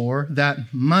long for,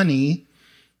 that money,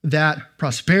 that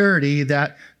prosperity,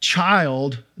 that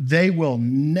child, they will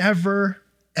never,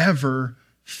 ever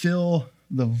fill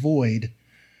the void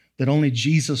that only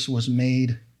Jesus was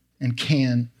made and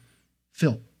can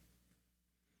fill.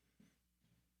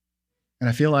 And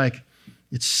I feel like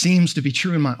it seems to be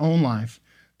true in my own life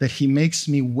that he makes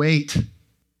me wait,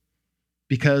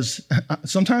 because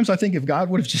sometimes I think if God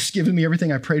would have just given me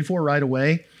everything I prayed for right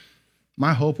away,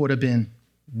 my hope would have been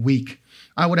weak.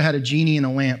 I would have had a genie in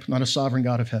a lamp, not a sovereign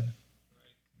God of heaven.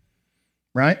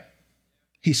 Right?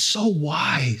 He's so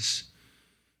wise.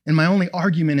 And my only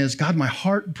argument is, God, my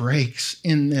heart breaks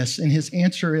in this. And his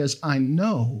answer is, I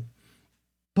know,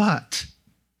 but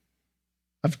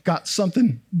I've got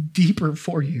something deeper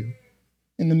for you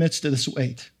in the midst of this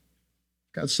wait.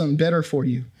 Got something better for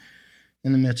you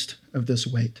in the midst of this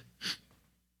wait.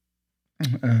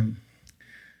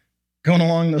 Going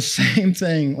along the same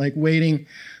thing, like waiting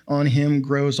on him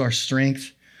grows our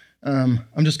strength. I'm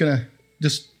just going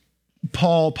to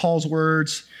Paul's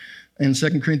words in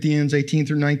 2 Corinthians 18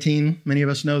 through 19. Many of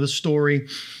us know the story.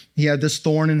 He had this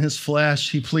thorn in his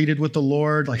flesh. He pleaded with the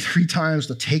Lord like 3 times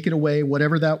to take it away,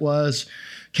 whatever that was,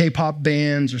 K-pop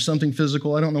bands or something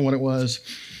physical. I don't know what it was.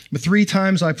 But 3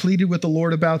 times I pleaded with the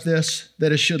Lord about this,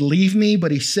 that it should leave me.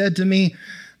 But he said to me,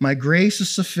 my grace is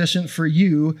sufficient for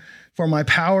you, for my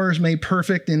power is made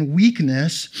perfect in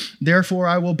weakness. Therefore,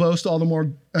 I will boast all the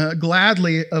more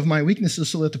gladly of my weaknesses,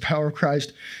 so that the power of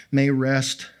Christ may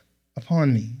rest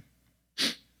upon me.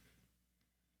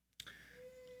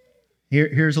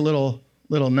 Here's a little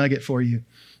nugget for you.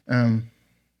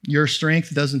 Your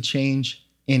strength doesn't change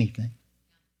anything.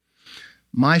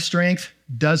 My strength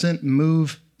doesn't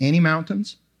move any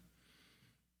mountains.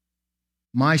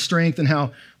 My strength and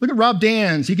how, look at Rob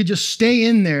Dans, he could just stay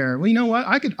in there. Well, you know what?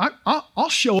 I'll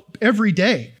show up every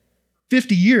day,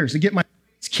 50 years to get my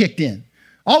kicked in.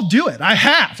 I'll do it.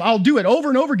 I'll do it over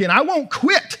and over again. I won't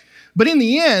quit. But in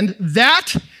the end,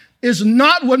 that is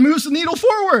not what moves the needle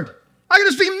forward. I can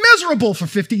just be miserable for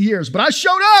 50 years, but I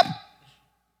showed up.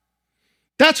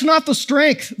 That's not the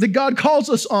strength that God calls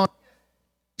us on.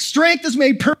 Strength is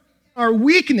made perfect in our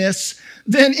weakness.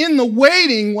 Then in the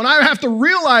waiting, when I have to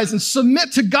realize and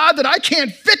submit to God that I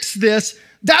can't fix this,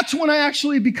 that's when I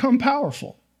actually become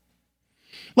powerful.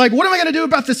 Like, what am I going to do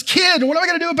about this kid? What am I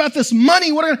going to do about this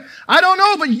money? I don't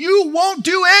know, but you won't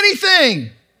do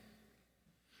anything.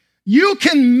 You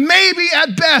can maybe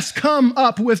at best come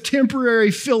up with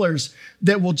temporary fillers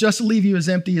that will just leave you as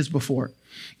empty as before.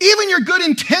 Even your good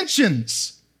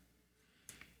intentions.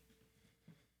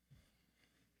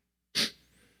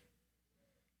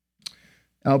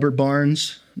 Albert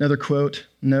Barnes, another quote,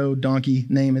 no donkey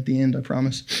name at the end, I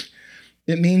promise.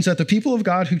 It means that the people of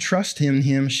God who trust in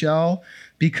him shall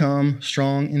become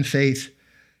strong in faith,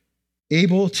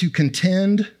 able to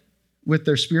contend with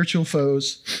their spiritual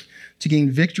foes, to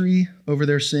gain victory over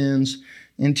their sins,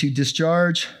 and to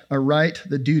discharge aright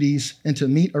the duties, and to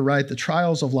meet aright the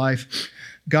trials of life.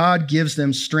 God gives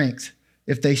them strength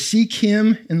if they seek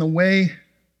him in the way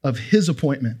of his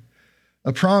appointment,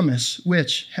 a promise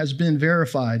which has been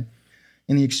verified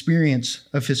in the experience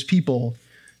of his people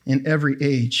in every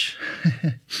age.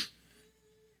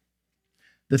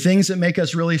 The things that make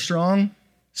us really strong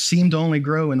seem to only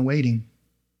grow in waiting.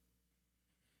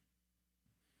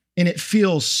 And it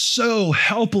feels so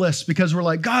helpless because we're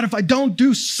like, God, if I don't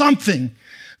do something,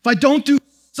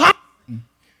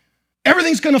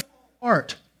 everything's going to fall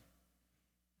apart.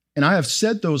 And I have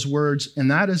said those words,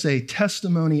 and that is a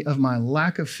testimony of my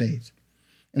lack of faith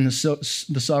in the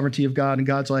sovereignty of God. And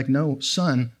God's like, no,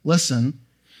 son, listen.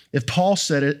 If Paul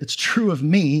said it, it's true of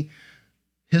me.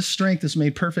 His strength is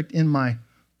made perfect in my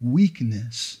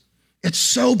weakness. It's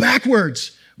so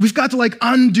backwards. We've got to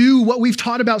undo what we've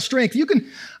taught about strength.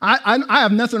 I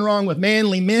have nothing wrong with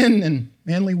manly men and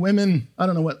manly women. I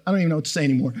don't even know what to say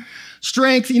anymore.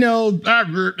 Strength,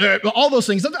 all those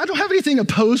things. I don't have anything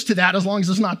opposed to that as long as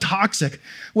it's not toxic.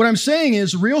 What I'm saying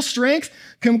is real strength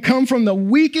can come from the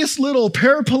weakest little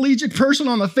paraplegic person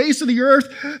on the face of the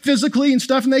earth physically and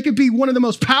stuff, and they could be one of the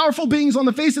most powerful beings on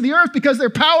the face of the earth because their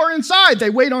power inside,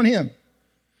 they wait on him.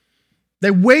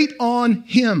 They wait on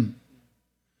him.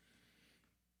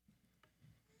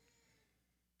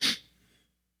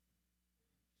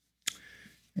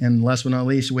 And last but not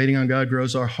least, waiting on God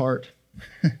grows our heart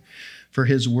for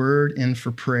his word and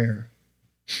for prayer.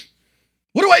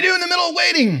 What do I do in the middle of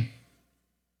waiting?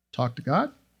 Talk to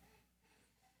God.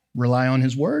 Rely on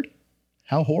his word.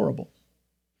 How horrible.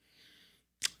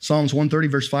 Psalms 130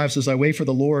 verse 5 says, I wait for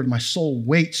the Lord, my soul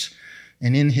waits,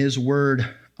 and in his word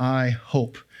I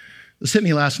hope. This hit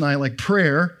me last night,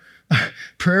 prayer.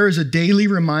 Prayer is a daily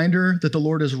reminder that the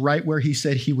Lord is right where he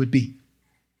said he would be.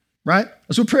 Right?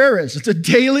 That's what prayer is. It's a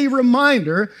daily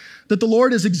reminder that the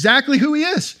Lord is exactly who he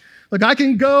is. Like I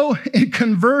can go and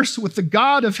converse with the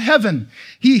God of heaven.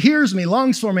 He hears me,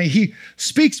 longs for me. He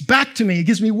speaks back to me. He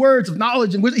gives me words of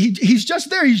knowledge. And he's just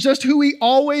there. He's just who he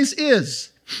always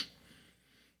is.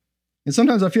 And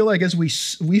sometimes I feel like as we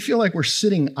feel like we're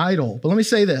sitting idle. But let me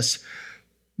say this.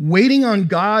 Waiting on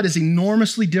God is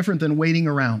enormously different than waiting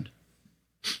around.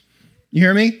 You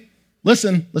hear me?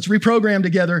 Listen, let's reprogram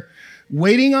together.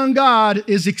 Waiting on God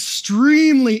is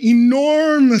extremely,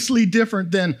 enormously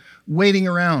different than waiting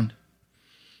around.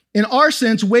 In our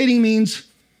sense, waiting means,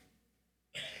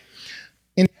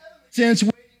 in heaven's sense,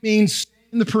 waiting means staying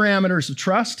in the parameters of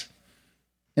trust.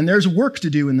 And there's work to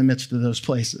do in the midst of those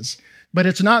places. But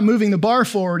it's not moving the bar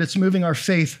forward, it's moving our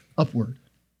faith upward.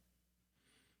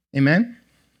 Amen?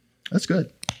 That's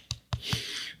good.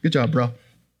 Good job, bro.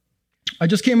 I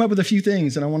just came up with a few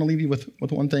things, and I want to leave you with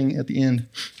one thing at the end,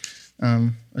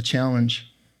 a challenge.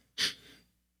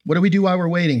 What do we do while we're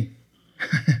waiting?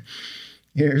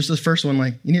 Here's the first one.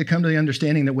 Like, you need to come to the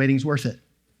understanding that waiting's worth it.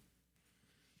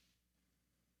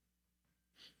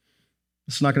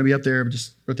 It's not going to be up there, but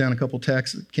just wrote down a couple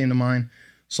texts that came to mind.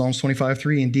 Psalms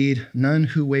 25:3, indeed, none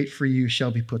who wait for you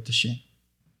shall be put to shame.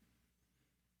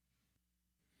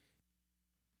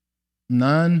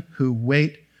 None who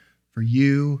wait for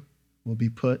you will be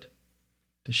put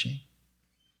to shame.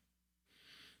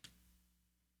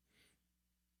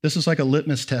 This is like a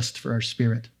litmus test for our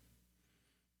spirit.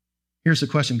 Here's the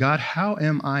question, God, how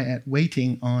am I at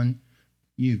waiting on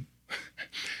you?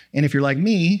 And if you're like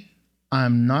me,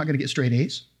 I'm not going to get straight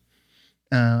A's.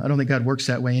 I don't think God works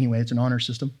that way anyway. It's an honor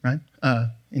system, right?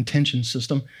 Intention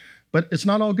system. But it's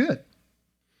not all good.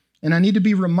 And I need to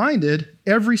be reminded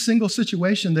every single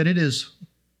situation that it is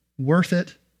worth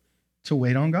it to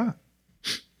wait on God.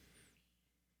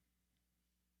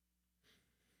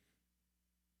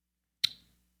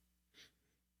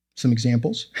 Some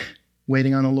examples.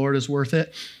 Waiting on the Lord is worth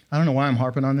it. I don't know why I'm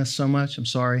harping on this so much. I'm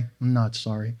sorry. I'm not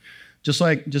sorry. Just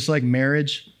like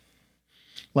marriage,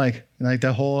 like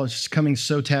that whole, it's coming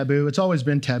so taboo. It's always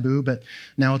been taboo, but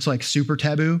now it's like super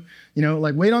taboo. You know,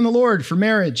 like wait on the Lord for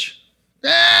marriage.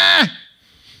 Ah!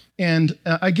 And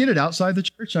I get it outside the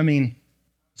church. I mean,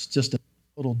 it's just a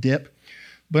little dip.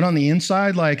 But on the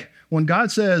inside, like when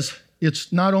God says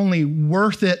it's not only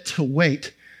worth it to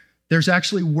wait, there's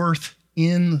actually worth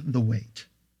in the wait.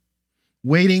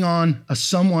 Waiting on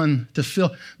someone to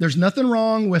fill. There's nothing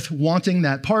wrong with wanting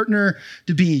that partner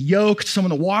to be yoked, someone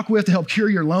to walk with to help cure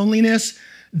your loneliness.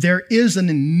 There is an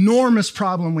enormous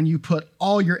problem when you put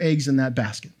all your eggs in that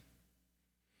basket.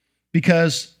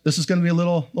 Because this is going to be a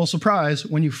little surprise.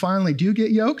 When you finally do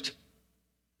get yoked,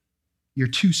 you're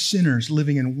two sinners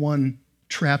living in one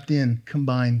trapped in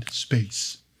combined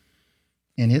space.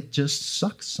 And it just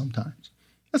sucks sometimes.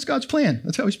 That's God's plan.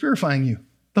 That's how he's purifying you.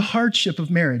 The hardship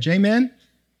of marriage. Amen?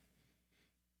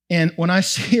 And when I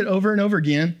see it over and over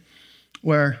again,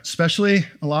 where especially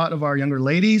a lot of our younger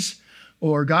ladies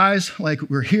or guys, like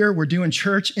we're here, we're doing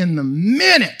church, in the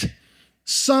minute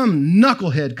some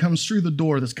knucklehead comes through the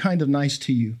door that's kind of nice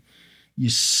to you, you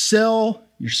sell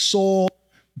your soul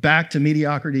back to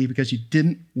mediocrity because you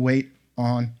didn't wait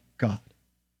on God.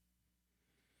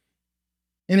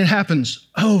 And it happens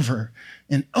over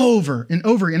and over and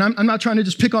over. And I'm not trying to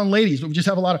just pick on ladies, but we just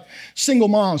have a lot of single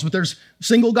moms, but there's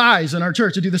single guys in our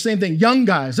church that do the same thing. Young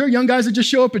guys. There are young guys that just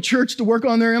show up at church to work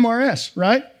on their MRS,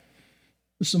 right?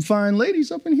 There's some fine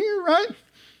ladies up in here, right?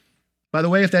 By the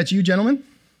way, if that's you, gentlemen,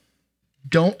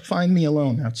 don't find me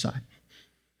alone outside.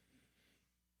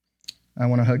 I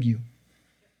want to hug you.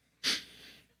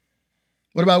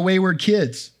 What about wayward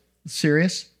kids?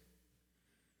 Serious?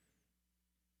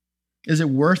 Is it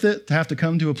worth it to have to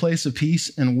come to a place of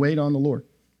peace and wait on the Lord?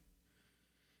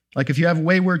 Like if you have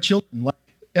wayward children, like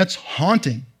that's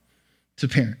haunting to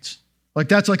parents. Like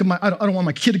that's like, I don't want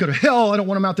my kid to go to hell. I don't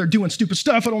want him out there doing stupid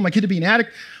stuff. I don't want my kid to be an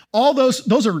addict. All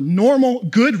those are normal,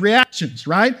 good reactions,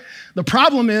 right? The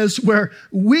problem is where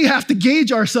we have to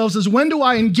gauge ourselves is when do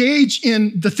I engage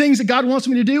in the things that God wants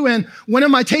me to do and when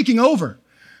am I taking over?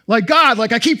 Like God,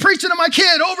 like I keep preaching to my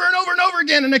kid over and over and over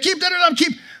again and I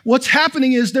keep what's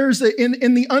happening is there's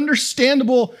in the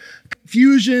understandable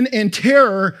confusion and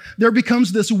terror, there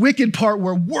becomes this wicked part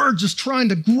where we're just trying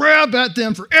to grab at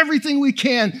them for everything we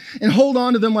can and hold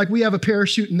on to them like we have a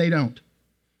parachute and they don't.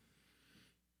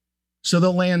 So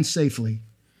they'll land safely.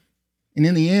 And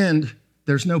in the end,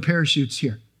 there's no parachutes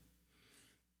here,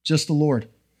 just the Lord.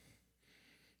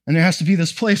 And there has to be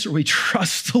this place where we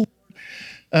trust the Lord.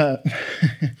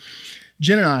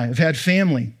 Jen and I have had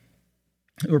family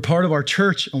who were part of our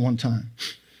church at one time,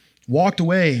 walked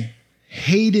away,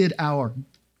 hated our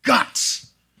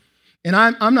guts. And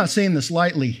I'm not saying this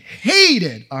lightly,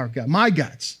 hated my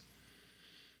guts.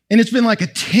 And it's been like a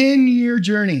 10-year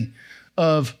journey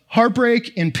of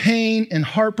heartbreak and pain and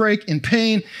heartbreak and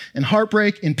pain and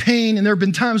heartbreak and pain. And there have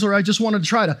been times where I just wanted to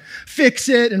try to fix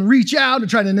it and reach out and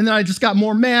try to, and then I just got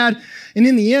more mad. And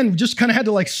in the end, we just kind of had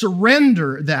to like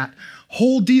surrender that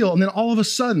whole deal. And then all of a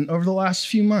sudden, over the last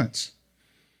few months,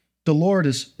 the Lord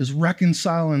is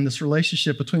reconciling this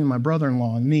relationship between my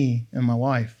brother-in-law and me and my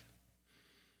wife.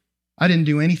 I didn't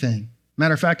do anything.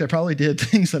 Matter of fact, I probably did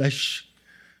things that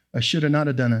I should have not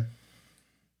have done it.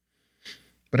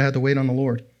 But I had to wait on the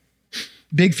Lord.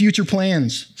 Big future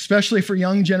plans, especially for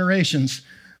young generations.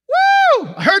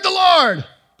 Woo! I heard the Lord.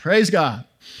 Praise God.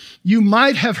 You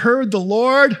might have heard the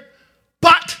Lord,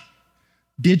 but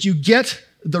did you get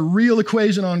the real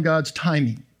equation on God's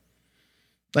timing?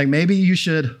 Like maybe you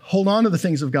should hold on to the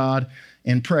things of God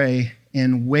and pray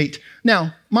and wait.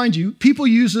 Now, mind you, people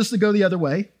use this to go the other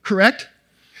way, correct?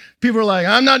 People are like,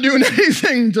 I'm not doing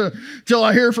anything till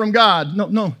I hear from God.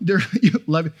 No.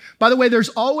 By the way, there's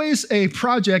always a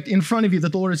project in front of you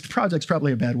that the Lord is, project's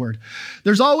probably a bad word.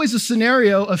 There's always a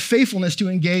scenario of faithfulness to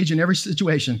engage in every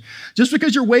situation. Just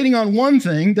because you're waiting on one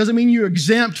thing doesn't mean you're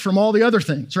exempt from all the other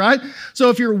things, right?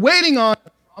 So if you're waiting on a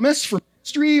promise for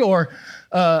ministry or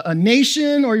a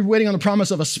nation, or you're waiting on the promise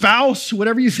of a spouse,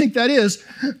 whatever you think that is,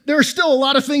 there are still a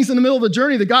lot of things in the middle of the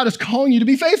journey that God is calling you to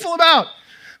be faithful about.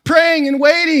 Praying and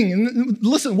waiting. And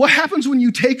listen, what happens when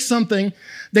you take something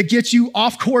that gets you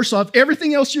off course of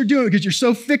everything else you're doing because you're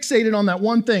so fixated on that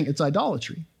one thing? It's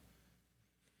idolatry.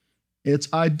 It's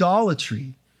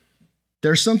idolatry.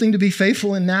 There's something to be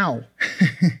faithful in now.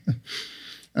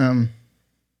 In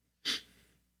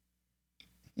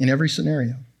every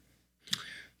scenario.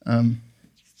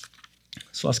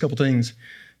 So last couple things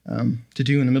to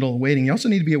do in the middle of waiting. You also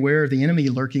need to be aware of the enemy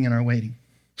lurking in our waiting,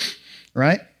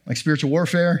 right? Like spiritual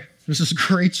warfare. There's this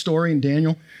great story in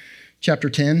Daniel chapter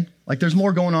 10. Like there's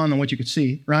more going on than what you could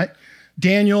see, right?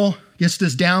 Daniel gets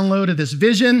this download of this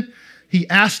vision. He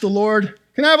asks the Lord,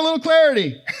 can I have a little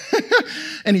clarity?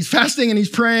 And he's fasting and he's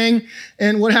praying.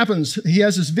 And what happens? He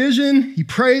has this vision. He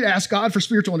prayed, asked God for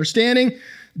spiritual understanding.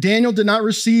 Daniel did not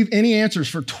receive any answers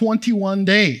for 21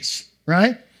 days,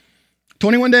 right?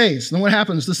 21 days. And then what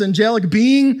happens? This angelic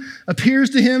being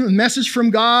appears to him, a message from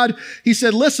God. He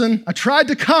said, listen, I tried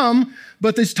to come,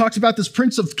 but this talks about this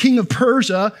king of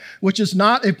Persia, which is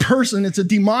not a person, it's a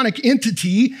demonic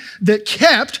entity that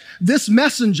kept this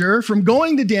messenger from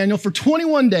going to Daniel for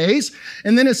 21 days.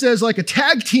 And then it says like a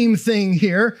tag team thing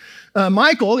here.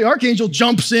 Michael, the archangel,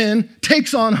 jumps in,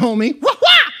 takes on homie. Wah-wah!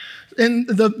 And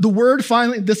the word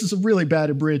finally, this is a really bad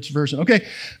abridged version, okay?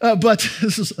 But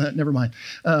this is, never mind.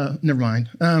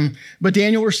 But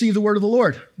Daniel received the word of the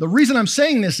Lord. The reason I'm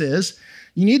saying this is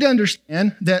you need to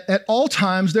understand that at all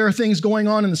times there are things going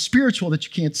on in the spiritual that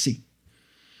you can't see.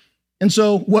 And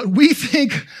so what we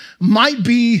think might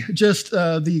be just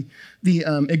the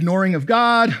ignoring of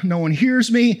God, no one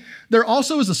hears me, there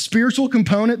also is a spiritual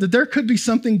component that there could be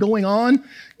something going on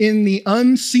in the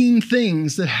unseen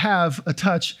things that have a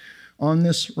touch on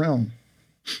this realm.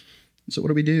 So what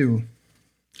do we do?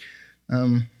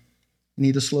 You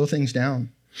need to slow things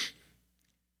down.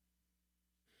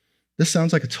 This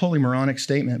sounds like a totally moronic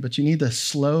statement, but you need to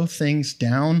slow things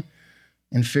down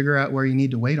and figure out where you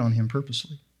need to wait on him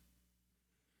purposely.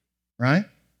 Right?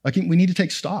 Like we need to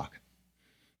take stock.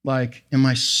 Like, am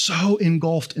I so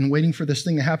engulfed in waiting for this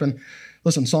thing to happen?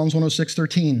 Listen, Psalms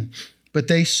 106:13. But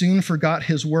they soon forgot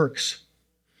his works.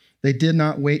 They did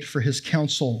not wait for his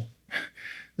counsel.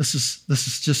 This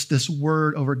is just this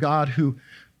word over God who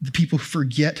the people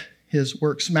forget his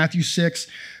works. Matthew 6,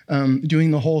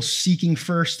 doing the whole seeking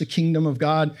first the kingdom of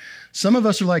God. Some of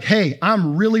us are like, hey,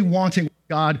 I'm really wanting what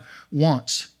God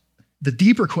wants. The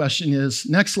deeper question is,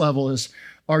 next level is,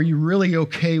 are you really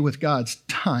okay with God's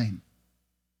time?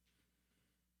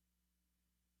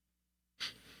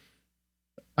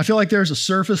 I feel like there's a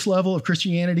surface level of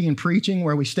Christianity and preaching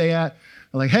where we stay at,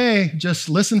 like, hey, just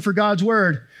listen for God's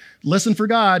word. Listen for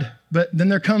God, but then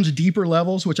there comes deeper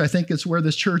levels, which I think is where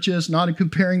this church is, not in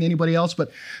comparing to anybody else,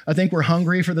 but I think we're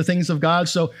hungry for the things of God.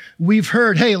 So we've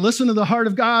heard, hey, listen to the heart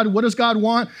of God. What does God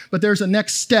want? But there's a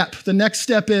next step. The next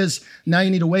step is now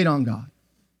you need to wait on God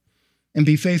and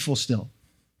be faithful still.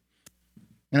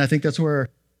 And I think that's where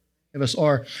of us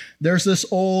are. There's this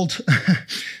old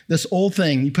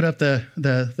thing. You put up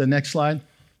the next slide.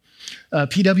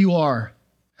 PWR.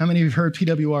 How many of you have heard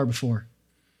PWR before?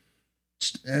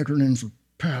 It's the acronym for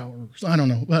power. I don't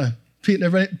know.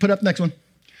 Everybody put up the next one.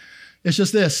 It's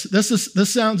just this.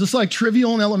 This sounds just like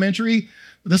trivial and elementary.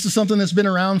 This is something that's been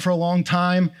around for a long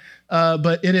time,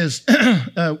 but it is.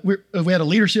 We had a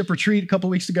leadership retreat a couple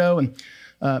weeks ago, and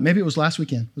Maybe it was last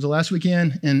weekend. Was it last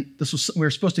weekend? And we were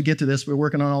supposed to get to this. We're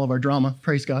working on all of our drama.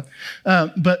 Praise God.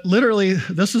 But literally,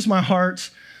 this is my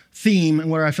heart's theme and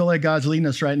where I feel like God's leading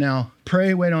us right now.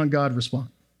 Pray, wait on God, respond.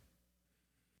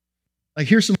 Like,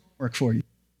 here's some homework for you.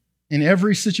 In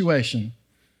every situation,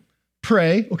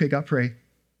 pray. Okay, God, pray.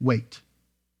 Wait.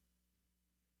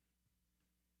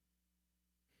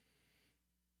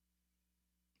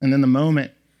 And then the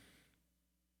moment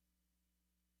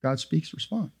God speaks,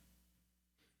 respond.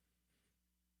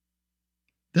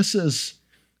 This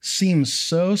seems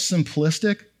so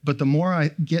simplistic, but the more I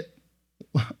get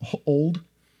old,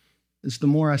 is the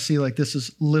more I see like this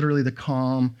is literally the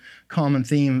common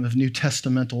theme of New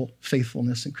Testamental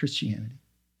faithfulness in Christianity.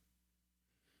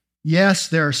 Yes,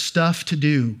 there are stuff to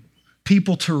do,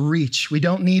 people to reach. We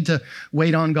don't need to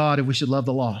wait on God if we should love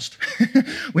the lost.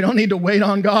 We don't need to wait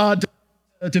on God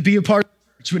to be a part of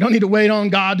the church. We don't need to wait on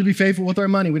God to be faithful with our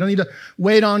money. We don't need to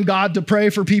wait on God to pray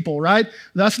for people, right?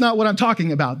 That's not what I'm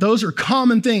talking about. Those are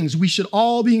common things we should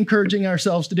all be encouraging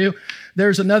ourselves to do.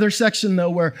 There's another section, though,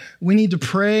 where we need to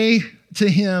pray to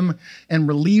Him and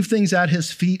relieve things at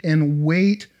His feet and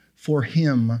wait for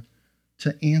Him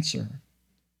to answer.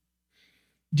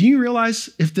 Do you realize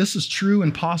if this is true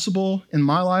and possible in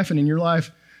my life and in your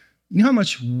life, you know how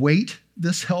much weight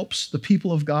this helps the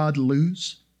people of God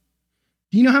lose?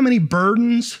 Do you know how many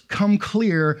burdens come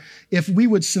clear if we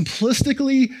would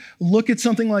simplistically look at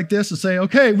something like this and say,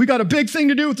 okay, we got a big thing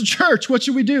to do with the church. What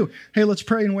should we do? Hey, let's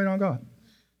pray and wait on God.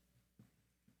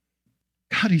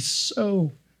 God, He's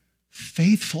so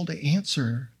faithful to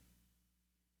answer.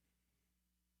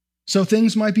 So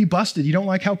things might be busted. You don't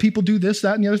like how people do this,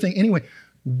 that, and the other thing. Anyway,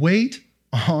 wait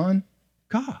on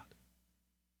God.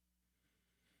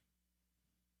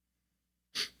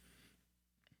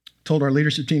 Told our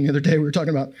leadership team the other day, we were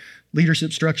talking about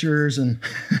leadership structures and,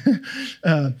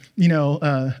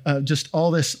 just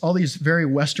all these very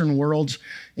Western worlds.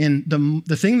 And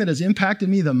the thing that has impacted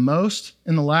me the most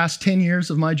in the last 10 years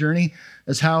of my journey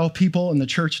is how people in the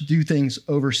church do things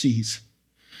overseas.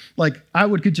 Like I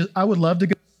would love to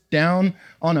go down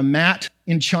on a mat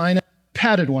in China,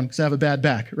 padded one because I have a bad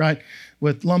back, right,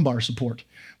 with lumbar support.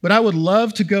 But I would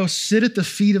love to go sit at the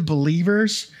feet of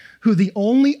believers who the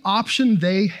only option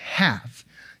they have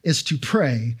is to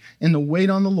pray and to wait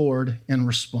on the Lord and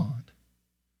respond.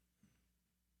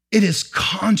 It is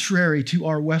contrary to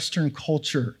our Western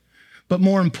culture, but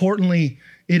more importantly,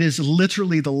 it is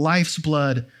literally the life's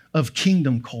blood of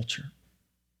kingdom culture.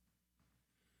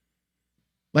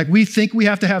 Like we think we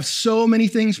have to have so many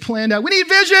things planned out. We need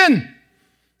vision!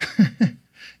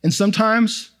 And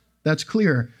sometimes that's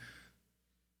clear,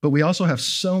 but we also have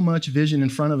so much vision in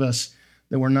front of us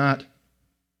that we're not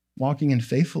walking in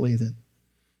faithfully, that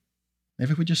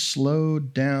maybe if we just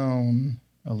slowed down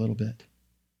a little bit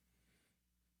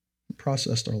and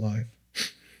processed our life.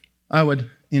 I would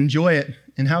enjoy it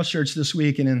in house church this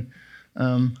week, and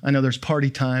I know there's party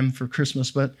time for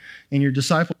Christmas, but in your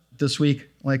discipleship this week,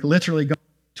 like literally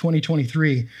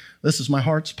 2023, this is my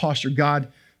heart's posture.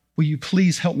 God, will you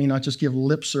please help me not just give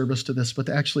lip service to this, but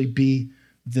to actually be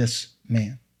this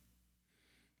man?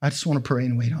 I just want to pray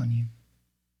and wait on you.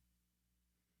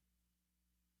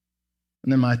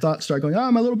 And then my thoughts start going,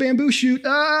 my little bamboo shoot.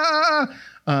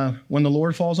 When the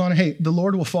Lord falls on it, hey, the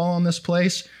Lord will fall on this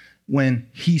place when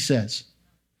He says,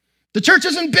 the church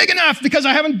isn't big enough because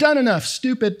I haven't done enough.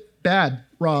 Stupid, bad,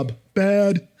 Rob,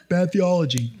 bad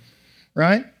theology,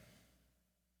 right?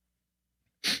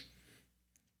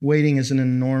 Waiting is an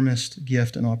enormous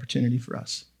gift and opportunity for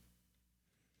us.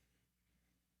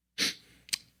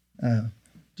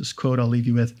 Just quote I'll leave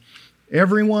you with.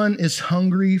 Everyone is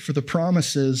hungry for the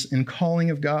promises and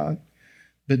calling of God,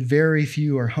 but very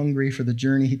few are hungry for the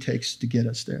journey He takes to get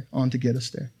us there, to get us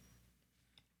there.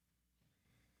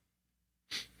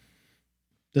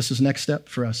 This is next step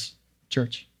for us,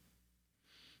 church.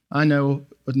 I know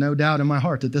with no doubt in my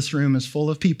heart that this room is full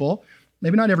of people,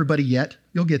 maybe not everybody yet,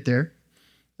 you'll get there,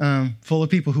 full of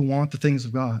people who want the things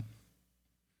of God.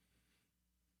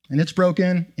 And it's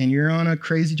broken, and you're on a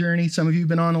crazy journey. Some of you have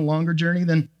been on a longer journey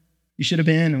than you should have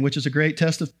been, and which is a great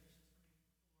test of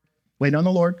wait on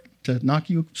the Lord to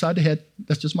knock you upside the head.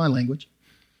 That's just my language.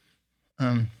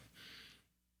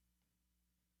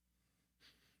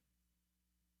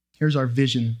 Here's our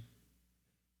vision.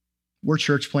 We're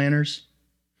church planners.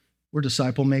 We're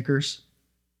disciple makers.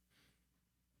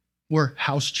 We're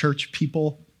house church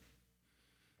people.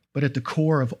 But at the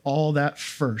core of all that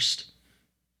first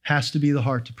has to be the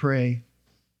heart to pray,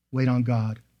 wait on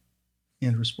God,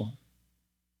 and respond.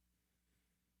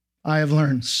 I have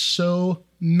learned so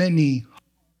many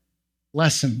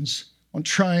lessons on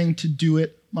trying to do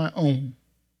it my own.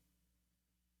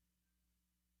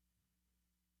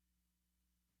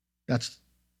 That's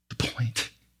the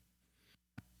point.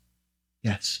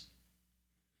 Yes.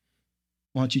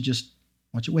 Why don't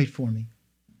you wait for me?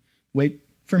 Wait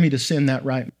for me to send that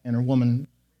right man or woman,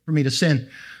 for me to send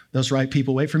those right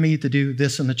people. Wait for me to do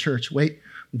this in the church.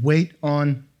 Wait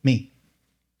on me.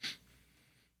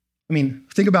 I mean,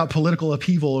 think about political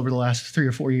upheaval over the last 3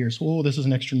 or 4 years. Oh, this is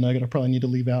an extra nugget I probably need to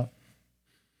leave out.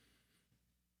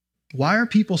 Why are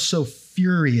people so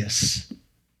furious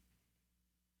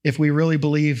if we really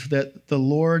believe that the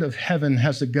Lord of heaven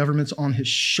has the governments on his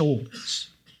shoulders?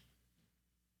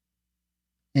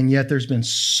 And yet there's been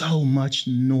so much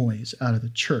noise out of the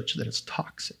church that it's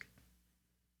toxic.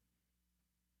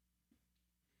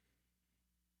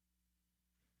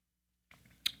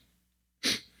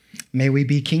 May we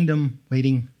be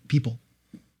kingdom-waiting people.